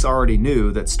 Police already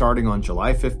knew that starting on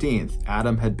July 15th,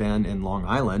 Adam had been in Long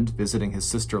Island visiting his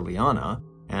sister Liana,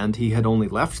 and he had only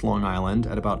left Long Island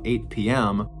at about 8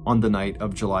 p.m. on the night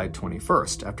of July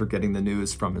 21st after getting the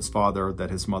news from his father that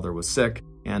his mother was sick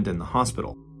and in the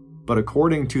hospital. But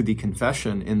according to the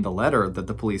confession in the letter that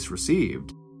the police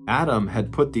received, Adam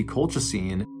had put the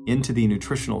colchicine into the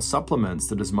nutritional supplements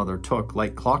that his mother took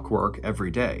like clockwork every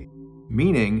day,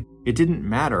 meaning it didn't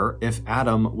matter if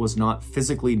Adam was not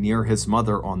physically near his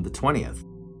mother on the 20th.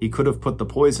 He could have put the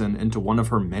poison into one of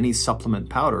her many supplement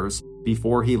powders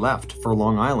before he left for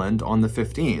Long Island on the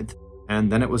 15th,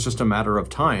 and then it was just a matter of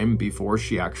time before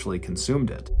she actually consumed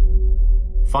it.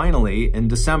 Finally, in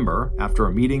December, after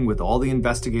a meeting with all the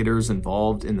investigators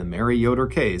involved in the Mary Yoder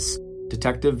case,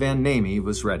 Detective Van Namey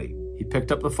was ready. He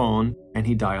picked up the phone and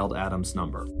he dialed Adam's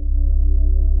number.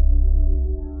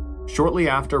 Shortly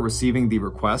after receiving the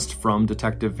request from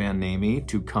Detective Van Namey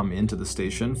to come into the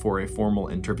station for a formal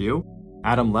interview,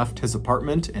 Adam left his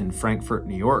apartment in Frankfort,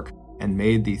 New York, and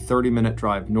made the 30-minute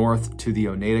drive north to the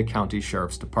Oneida County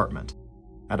Sheriff's Department.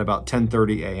 At about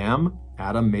 10:30 a.m.,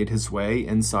 Adam made his way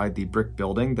inside the brick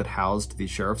building that housed the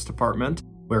Sheriff's Department,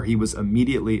 where he was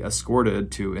immediately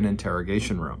escorted to an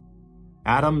interrogation room.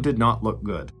 Adam did not look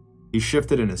good. He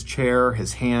shifted in his chair,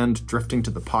 his hand drifting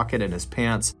to the pocket in his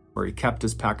pants where he kept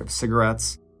his pack of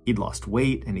cigarettes. He'd lost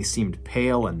weight and he seemed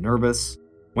pale and nervous.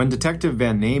 When Detective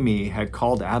Van Namey had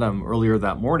called Adam earlier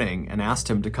that morning and asked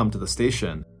him to come to the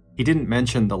station, he didn't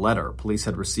mention the letter police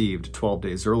had received 12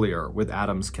 days earlier with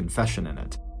Adam's confession in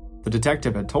it. The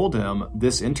detective had told him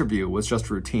this interview was just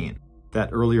routine, that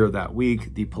earlier that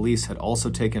week the police had also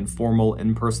taken formal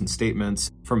in-person statements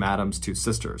from Adam's two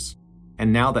sisters.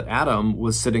 And now that Adam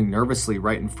was sitting nervously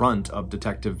right in front of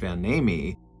Detective Van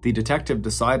Namey, the detective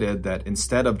decided that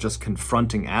instead of just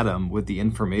confronting Adam with the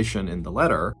information in the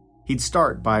letter, he'd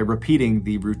start by repeating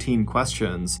the routine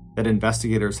questions that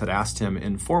investigators had asked him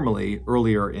informally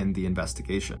earlier in the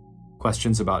investigation.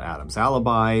 Questions about Adam's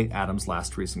alibi, Adam's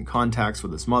last recent contacts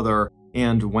with his mother,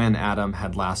 and when Adam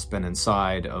had last been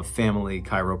inside of family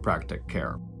chiropractic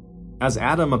care. As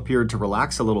Adam appeared to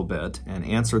relax a little bit and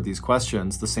answered these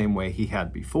questions the same way he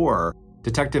had before,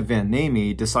 Detective Van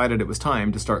Namey decided it was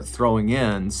time to start throwing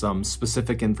in some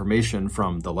specific information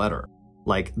from the letter,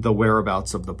 like the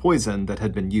whereabouts of the poison that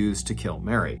had been used to kill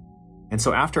Mary. And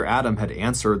so after Adam had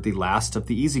answered the last of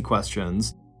the easy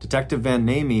questions, Detective Van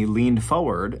Namey leaned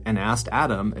forward and asked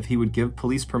Adam if he would give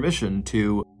police permission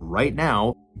to, right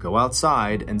now, go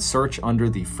outside and search under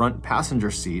the front passenger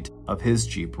seat of his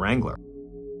Jeep Wrangler.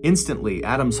 Instantly,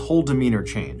 Adam's whole demeanor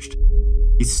changed.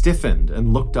 He stiffened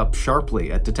and looked up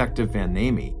sharply at Detective Van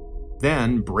Namey.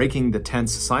 Then, breaking the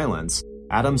tense silence,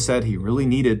 Adam said he really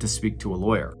needed to speak to a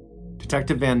lawyer.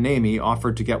 Detective Van Namey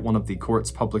offered to get one of the court's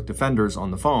public defenders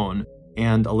on the phone,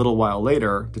 and a little while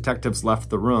later, detectives left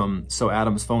the room, so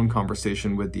Adam's phone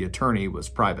conversation with the attorney was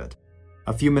private.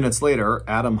 A few minutes later,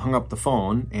 Adam hung up the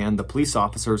phone, and the police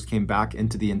officers came back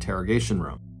into the interrogation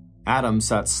room. Adam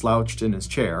sat slouched in his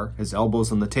chair, his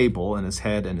elbows on the table and his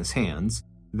head in his hands.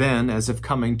 Then, as if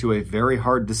coming to a very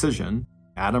hard decision,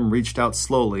 Adam reached out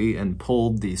slowly and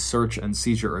pulled the search and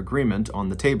seizure agreement on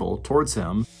the table towards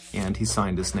him, and he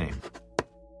signed his name.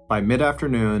 By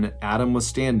mid-afternoon, Adam was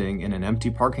standing in an empty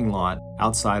parking lot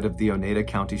outside of the Oneida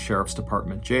County Sheriff's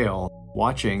Department jail,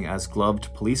 watching as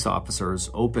gloved police officers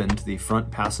opened the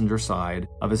front passenger side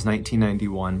of his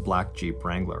 1991 black Jeep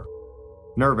Wrangler.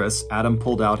 Nervous, Adam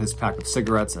pulled out his pack of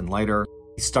cigarettes and lighter.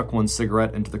 He stuck one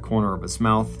cigarette into the corner of his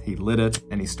mouth, he lit it,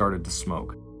 and he started to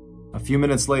smoke. A few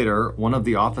minutes later, one of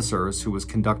the officers who was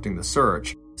conducting the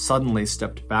search suddenly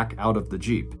stepped back out of the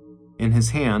Jeep. In his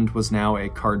hand was now a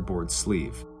cardboard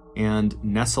sleeve, and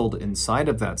nestled inside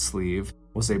of that sleeve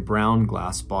was a brown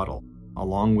glass bottle,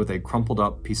 along with a crumpled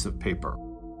up piece of paper.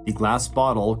 The glass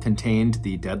bottle contained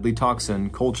the deadly toxin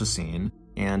colchicine,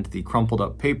 and the crumpled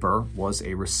up paper was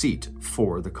a receipt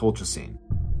for the colchicine.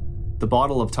 The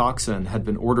bottle of toxin had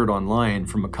been ordered online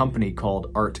from a company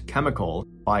called Art Chemical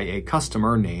by a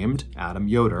customer named Adam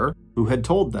Yoder, who had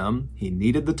told them he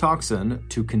needed the toxin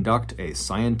to conduct a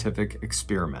scientific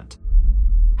experiment.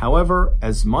 However,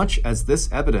 as much as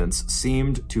this evidence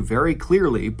seemed to very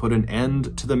clearly put an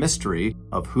end to the mystery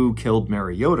of who killed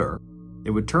Mary Yoder, it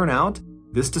would turn out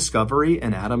this discovery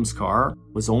in Adam's car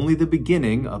was only the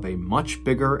beginning of a much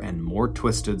bigger and more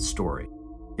twisted story.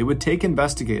 It would take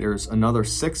investigators another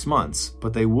 6 months,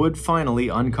 but they would finally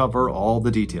uncover all the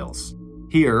details.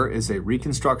 Here is a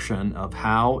reconstruction of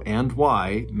how and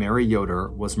why Mary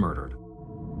Yoder was murdered.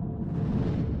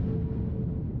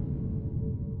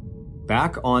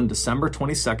 Back on December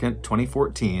 22,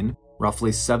 2014,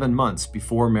 roughly 7 months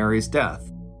before Mary's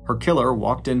death, her killer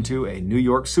walked into a New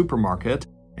York supermarket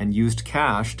and used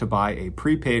cash to buy a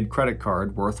prepaid credit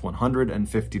card worth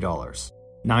 $150.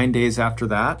 9 days after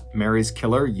that, Mary's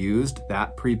killer used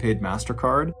that prepaid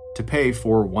MasterCard to pay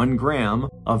for 1 gram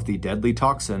of the deadly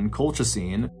toxin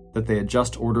colchicine that they had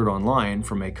just ordered online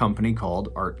from a company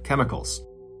called Art Chemicals.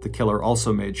 The killer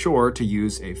also made sure to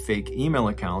use a fake email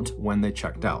account when they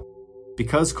checked out.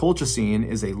 Because colchicine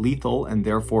is a lethal and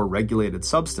therefore regulated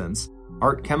substance,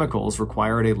 Art Chemicals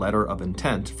required a letter of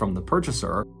intent from the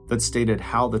purchaser that stated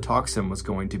how the toxin was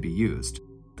going to be used.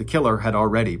 The killer had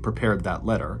already prepared that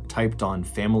letter, typed on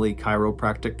Family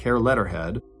Chiropractic Care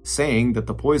letterhead, saying that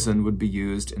the poison would be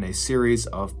used in a series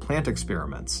of plant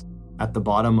experiments. At the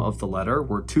bottom of the letter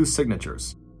were 2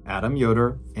 signatures, Adam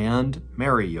Yoder and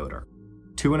Mary Yoder.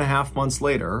 2.5 months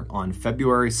later, on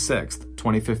February 6,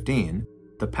 2015,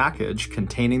 the package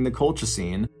containing the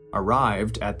colchicine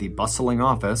arrived at the bustling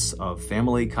office of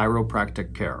Family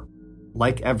Chiropractic Care.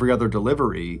 Like every other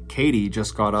delivery, Katie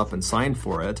just got up and signed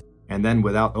for it, and then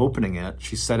without opening it,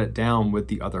 she set it down with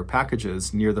the other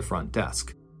packages near the front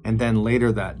desk. And then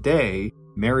later that day,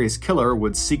 Mary's killer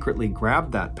would secretly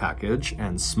grab that package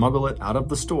and smuggle it out of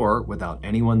the store without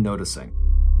anyone noticing.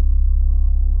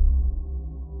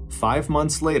 5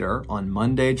 months later, on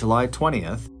Monday, July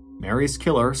 20th, Mary's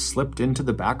killer slipped into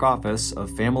the back office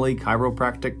of Family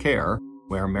Chiropractic Care,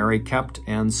 where Mary kept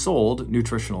and sold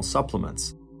nutritional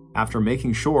supplements. After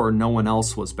making sure no one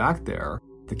else was back there,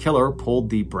 the killer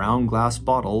pulled the brown glass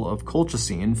bottle of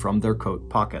colchicine from their coat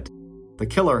pocket. The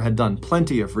killer had done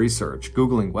plenty of research,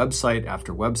 Googling website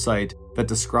after website that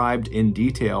described in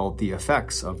detail the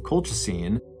effects of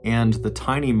colchicine and the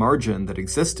tiny margin that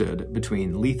existed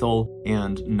between lethal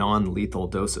and non-lethal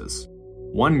doses.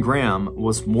 1 gram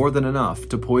was more than enough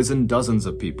to poison dozens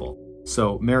of people,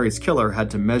 so Mary's killer had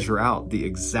to measure out the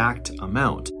exact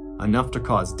amount, enough to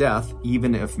cause death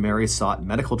even if Mary sought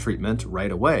medical treatment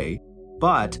right away,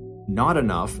 but not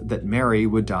enough that Mary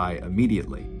would die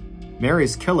immediately.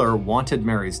 Mary's killer wanted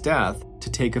Mary's death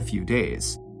to take a few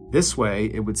days. This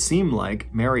way, it would seem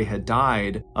like Mary had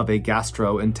died of a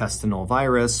gastrointestinal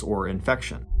virus or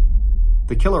infection.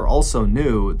 The killer also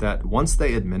knew that once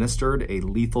they administered a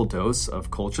lethal dose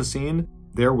of colchicine,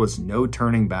 there was no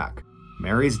turning back.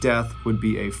 Mary's death would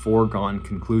be a foregone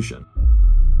conclusion.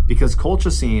 Because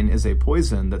colchicine is a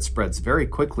poison that spreads very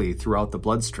quickly throughout the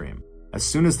bloodstream. As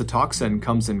soon as the toxin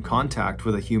comes in contact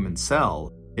with a human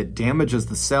cell, it damages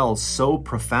the cell so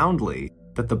profoundly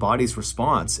that the body's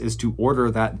response is to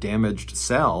order that damaged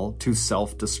cell to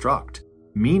self-destruct.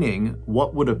 Meaning,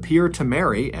 what would appear to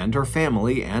Mary and her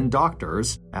family and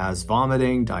doctors as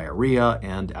vomiting, diarrhea,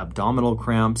 and abdominal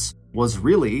cramps was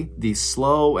really the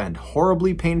slow and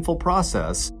horribly painful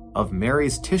process of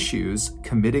Mary's tissues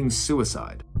committing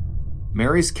suicide.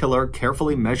 Mary's killer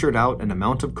carefully measured out an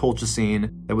amount of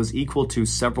colchicine that was equal to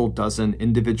several dozen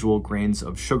individual grains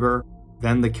of sugar.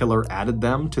 Then the killer added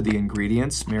them to the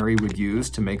ingredients Mary would use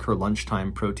to make her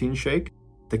lunchtime protein shake.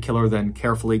 The killer then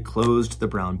carefully closed the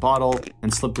brown bottle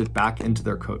and slipped it back into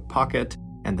their coat pocket,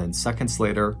 and then seconds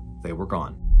later, they were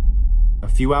gone. A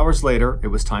few hours later, it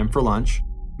was time for lunch.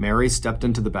 Mary stepped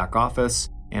into the back office,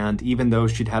 and even though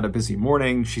she'd had a busy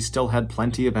morning, she still had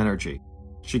plenty of energy.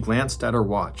 She glanced at her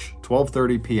watch,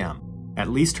 12:30 p.m. At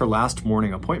least her last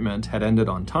morning appointment had ended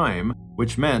on time,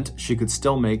 which meant she could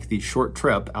still make the short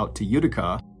trip out to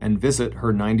Utica and visit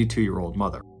her 92-year-old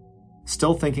mother.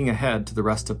 Still thinking ahead to the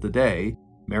rest of the day,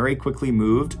 Mary quickly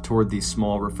moved toward the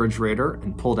small refrigerator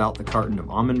and pulled out the carton of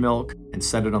almond milk and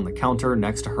set it on the counter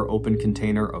next to her open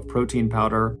container of protein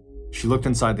powder. She looked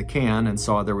inside the can and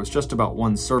saw there was just about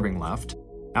 1 serving left.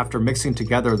 After mixing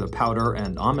together the powder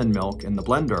and almond milk in the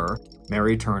blender,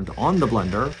 Mary turned on the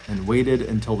blender and waited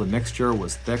until the mixture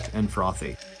was thick and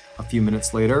frothy. A few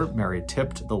minutes later, Mary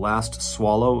tipped the last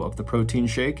swallow of the protein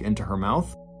shake into her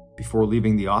mouth. Before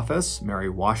leaving the office, Mary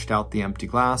washed out the empty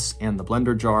glass and the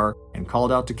blender jar and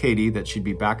called out to Katie that she'd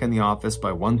be back in the office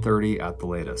by 1:30 at the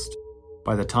latest.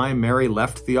 By the time Mary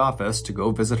left the office to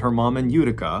go visit her mom in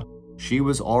Utica, she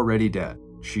was already dead.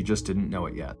 She just didn't know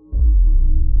it yet.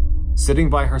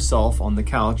 Sitting by herself on the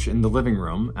couch in the living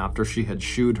room after she had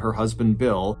shooed her husband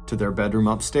Bill to their bedroom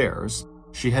upstairs,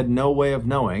 she had no way of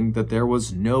knowing that there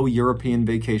was no European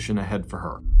vacation ahead for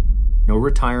her. No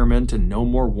retirement and no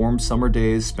more warm summer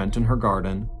days spent in her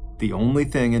garden. The only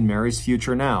thing in Mary's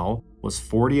future now was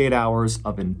 48 hours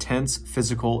of intense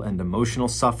physical and emotional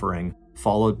suffering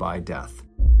followed by death.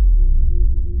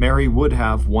 Mary would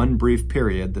have one brief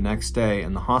period the next day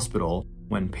in the hospital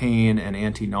when pain and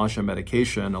anti-nausea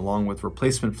medication along with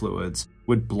replacement fluids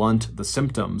would blunt the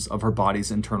symptoms of her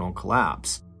body's internal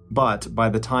collapse. But by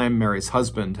the time Mary's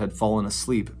husband had fallen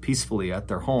asleep peacefully at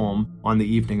their home on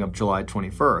the evening of July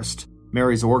 21st,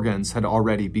 Mary's organs had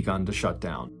already begun to shut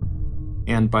down.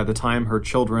 And by the time her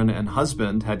children and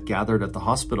husband had gathered at the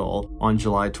hospital on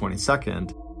July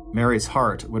 22nd, Mary's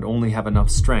heart would only have enough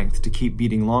strength to keep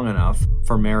beating long enough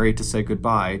for Mary to say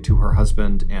goodbye to her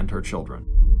husband and her children.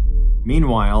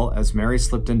 Meanwhile, as Mary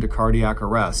slipped into cardiac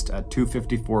arrest at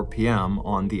 2:54 p.m.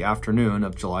 on the afternoon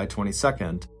of July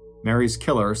 22nd, Mary's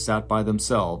killer sat by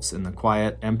themselves in the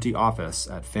quiet, empty office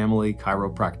at Family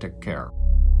Chiropractic Care.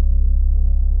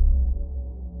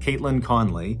 Caitlin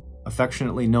Conley,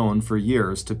 affectionately known for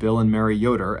years to Bill and Mary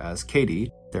Yoder as Katie,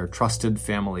 their trusted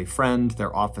family friend,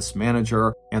 their office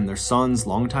manager, and their son's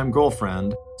longtime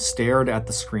girlfriend, stared at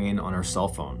the screen on her cell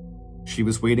phone. She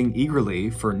was waiting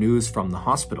eagerly for news from the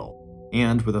hospital,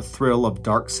 and with a thrill of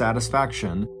dark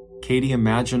satisfaction, Katie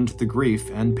imagined the grief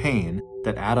and pain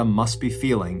that Adam must be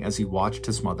feeling as he watched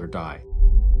his mother die.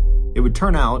 It would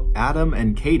turn out Adam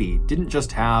and Katie didn't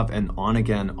just have an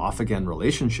on-again, off-again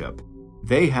relationship.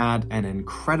 They had an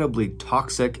incredibly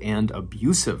toxic and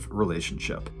abusive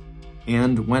relationship.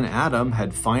 And when Adam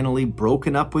had finally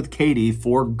broken up with Katie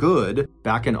for good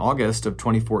back in August of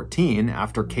 2014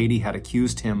 after Katie had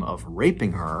accused him of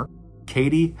raping her,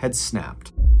 Katie had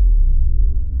snapped.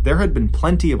 There had been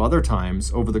plenty of other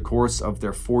times over the course of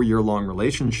their 4-year-long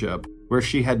relationship where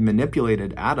she had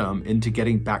manipulated Adam into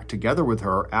getting back together with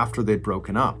her after they'd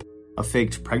broken up. A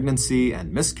faked pregnancy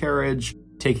and miscarriage,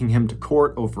 taking him to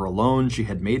court over a loan she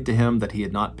had made to him that he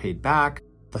had not paid back,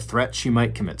 the threat she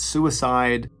might commit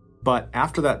suicide. But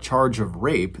after that charge of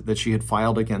rape that she had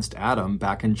filed against Adam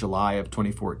back in July of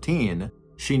 2014,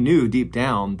 she knew deep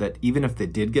down that even if they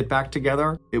did get back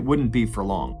together, it wouldn't be for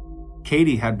long.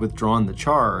 Katie had withdrawn the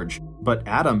charge, but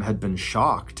Adam had been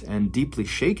shocked and deeply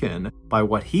shaken by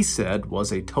what he said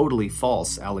was a totally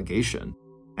false allegation.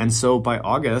 And so by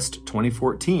August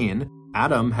 2014,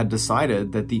 Adam had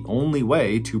decided that the only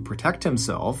way to protect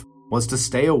himself was to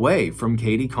stay away from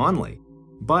Katie Conley.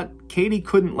 But Katie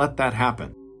couldn't let that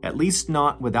happen, at least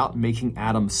not without making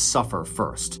Adam suffer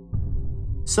first.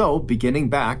 So, beginning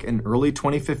back in early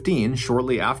 2015,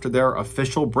 shortly after their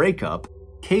official breakup,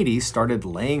 Katie started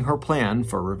laying her plan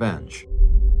for revenge.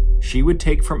 She would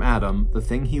take from Adam the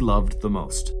thing he loved the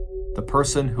most, the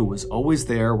person who was always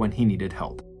there when he needed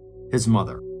help, his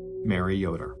mother, Mary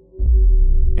Yoder.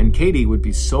 And Katie would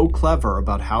be so clever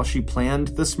about how she planned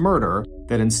this murder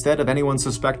that instead of anyone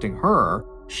suspecting her,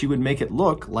 she would make it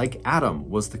look like Adam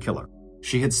was the killer.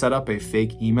 She had set up a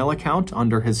fake email account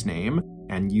under his name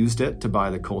and used it to buy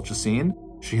the colchicine.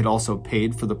 She had also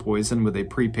paid for the poison with a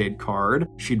prepaid card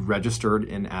she'd registered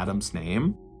in Adam's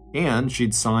name, and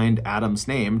she'd signed Adam's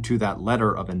name to that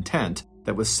letter of intent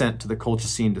that was sent to the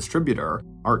colchicine distributor,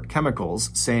 Art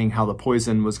Chemicals, saying how the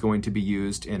poison was going to be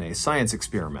used in a science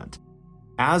experiment.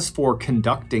 As for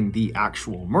conducting the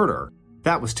actual murder,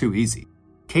 that was too easy.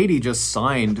 Katie just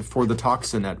signed for the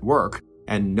toxin at work,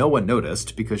 and no one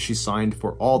noticed because she signed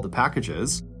for all the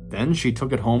packages. Then she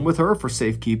took it home with her for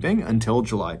safekeeping until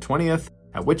July 20th,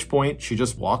 at which point she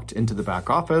just walked into the back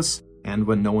office, and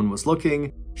when no one was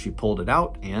looking, she pulled it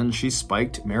out and she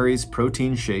spiked Mary's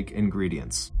protein shake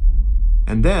ingredients.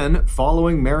 And then,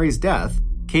 following Mary's death,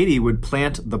 Katie would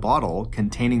plant the bottle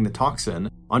containing the toxin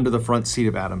under the front seat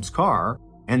of Adam's car,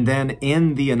 and then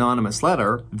in the anonymous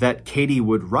letter that Katie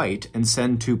would write and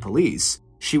send to police,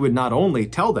 she would not only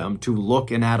tell them to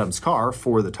look in Adam's car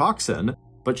for the toxin,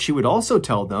 but she would also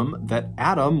tell them that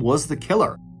Adam was the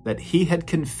killer, that he had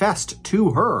confessed to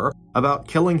her about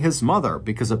killing his mother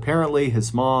because apparently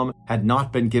his mom had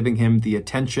not been giving him the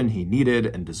attention he needed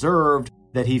and deserved,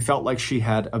 that he felt like she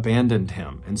had abandoned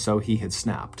him, and so he had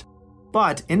snapped.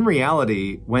 But in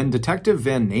reality, when Detective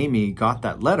Van Namey got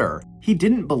that letter, he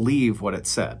didn't believe what it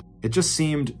said. It just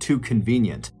seemed too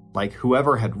convenient, like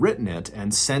whoever had written it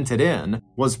and sent it in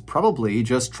was probably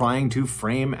just trying to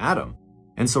frame Adam.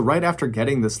 And so right after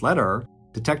getting this letter,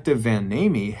 Detective Van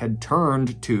Namey had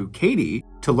turned to Katie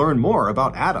to learn more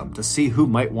about Adam to see who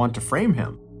might want to frame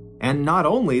him. And not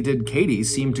only did Katie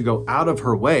seem to go out of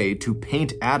her way to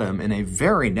paint Adam in a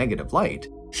very negative light,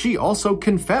 She also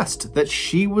confessed that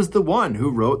she was the one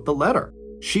who wrote the letter.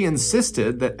 She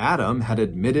insisted that Adam had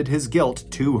admitted his guilt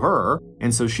to her,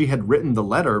 and so she had written the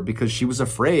letter because she was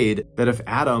afraid that if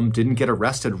Adam didn't get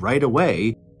arrested right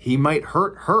away, he might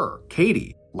hurt her,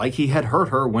 Katie, like he had hurt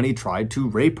her when he tried to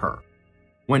rape her.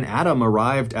 When Adam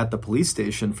arrived at the police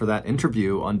station for that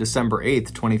interview on December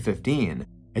 8th, 2015,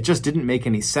 it just didn't make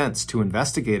any sense to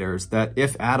investigators that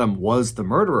if Adam was the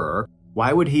murderer,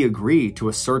 why would he agree to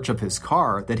a search of his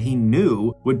car that he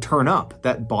knew would turn up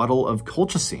that bottle of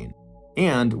colchicine?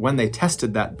 And when they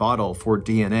tested that bottle for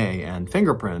DNA and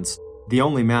fingerprints, the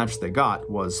only match they got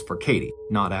was for Katie,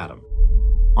 not Adam.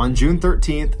 On June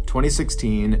 13th,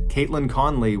 2016, Caitlin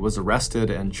Conley was arrested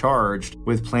and charged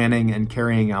with planning and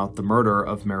carrying out the murder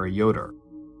of Mary Yoder.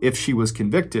 If she was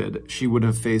convicted, she would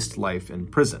have faced life in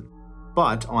prison.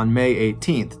 But on May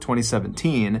 18th,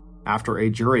 2017, after a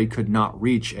jury could not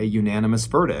reach a unanimous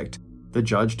verdict, the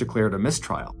judge declared a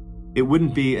mistrial. It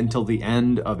wouldn't be until the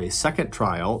end of a second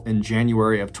trial in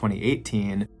January of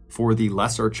 2018 for the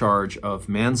lesser charge of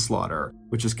manslaughter,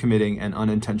 which is committing an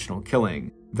unintentional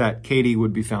killing, that Katie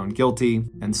would be found guilty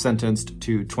and sentenced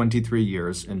to 23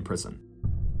 years in prison.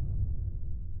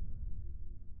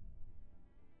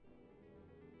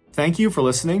 Thank you for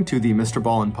listening to the Mr.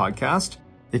 Ballin podcast.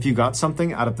 If you got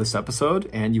something out of this episode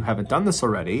and you haven't done this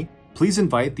already, please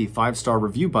invite the 5-star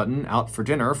review button out for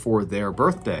dinner for their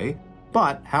birthday,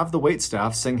 but have the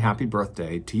waitstaff sing happy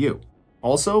birthday to you.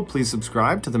 Also, please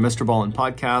subscribe to the Mr. Ballin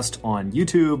podcast on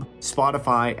YouTube,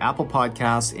 Spotify, Apple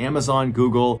Podcasts, Amazon,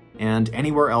 Google, and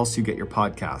anywhere else you get your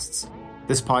podcasts.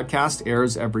 This podcast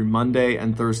airs every Monday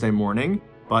and Thursday morning,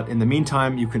 but in the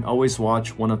meantime, you can always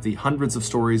watch one of the hundreds of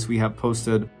stories we have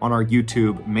posted on our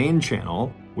YouTube main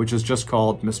channel, which is just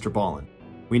called Mr. Ballin.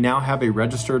 We now have a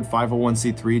registered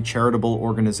 501c3 charitable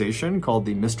organization called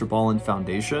the Mr. Ballin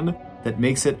Foundation that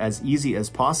makes it as easy as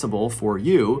possible for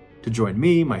you to join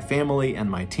me, my family, and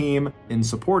my team in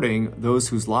supporting those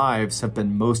whose lives have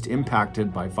been most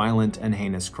impacted by violent and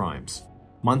heinous crimes.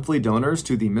 Monthly donors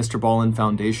to the Mr. Ballin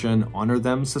Foundation Honor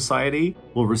Them Society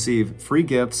will receive free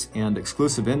gifts and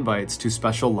exclusive invites to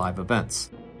special live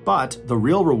events. But the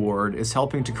real reward is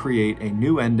helping to create a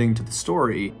new ending to the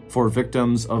story for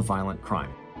victims of violent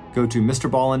crime. Go to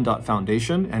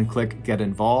MrBallin.Foundation and click Get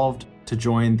Involved to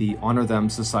join the Honor Them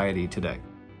Society today.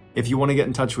 If you want to get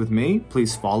in touch with me,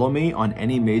 please follow me on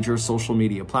any major social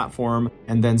media platform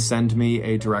and then send me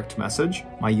a direct message.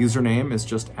 My username is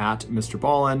just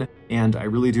 @MrBallin, and I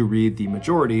really do read the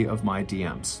majority of my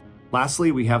DMs.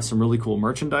 Lastly, we have some really cool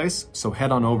merchandise, so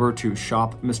head on over to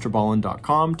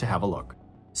shopmrballin.com to have a look.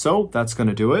 So that's going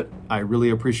to do it. I really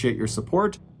appreciate your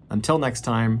support. Until next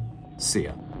time, see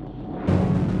ya.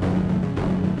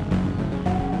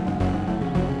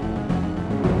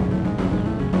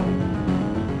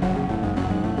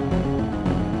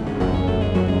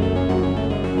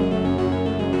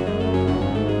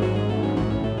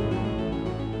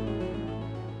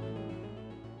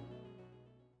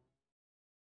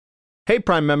 Hey,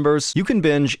 Prime members, you can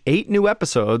binge 8 new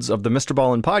episodes of the Mr.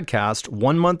 Ballin podcast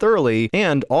 1 month early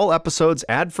and all episodes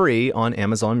ad-free on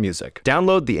Amazon Music.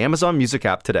 Download the Amazon Music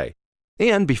app today.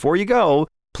 And before you go,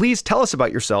 please tell us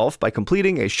about yourself by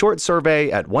completing a short survey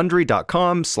at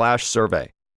Wondery.com/survey.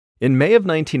 In May of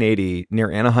 1980, near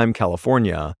Anaheim,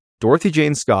 California, Dorothy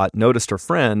Jane Scott noticed her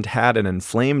friend had an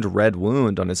inflamed red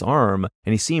wound on his arm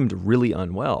and he seemed really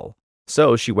unwell.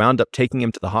 So she wound up taking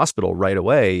him to the hospital right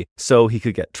away so he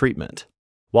could get treatment.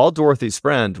 While Dorothy's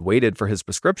friend waited for his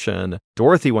prescription,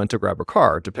 Dorothy went to grab her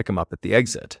car to pick him up at the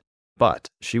exit. But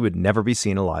she would never be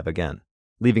seen alive again,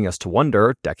 leaving us to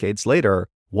wonder, decades later,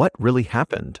 what really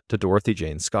happened to Dorothy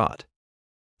Jane Scott.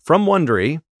 From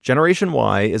Wondery, Generation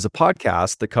Y is a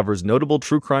podcast that covers notable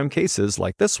true crime cases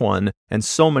like this one and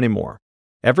so many more.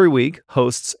 Every week,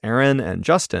 hosts Aaron and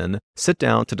Justin sit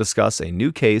down to discuss a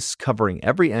new case covering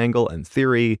every angle and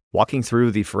theory, walking through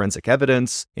the forensic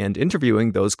evidence, and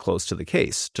interviewing those close to the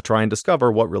case to try and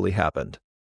discover what really happened.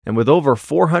 And with over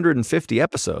 450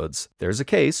 episodes, there's a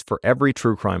case for every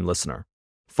true crime listener.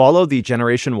 Follow the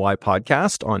Generation Y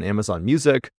podcast on Amazon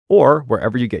Music or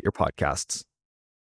wherever you get your podcasts.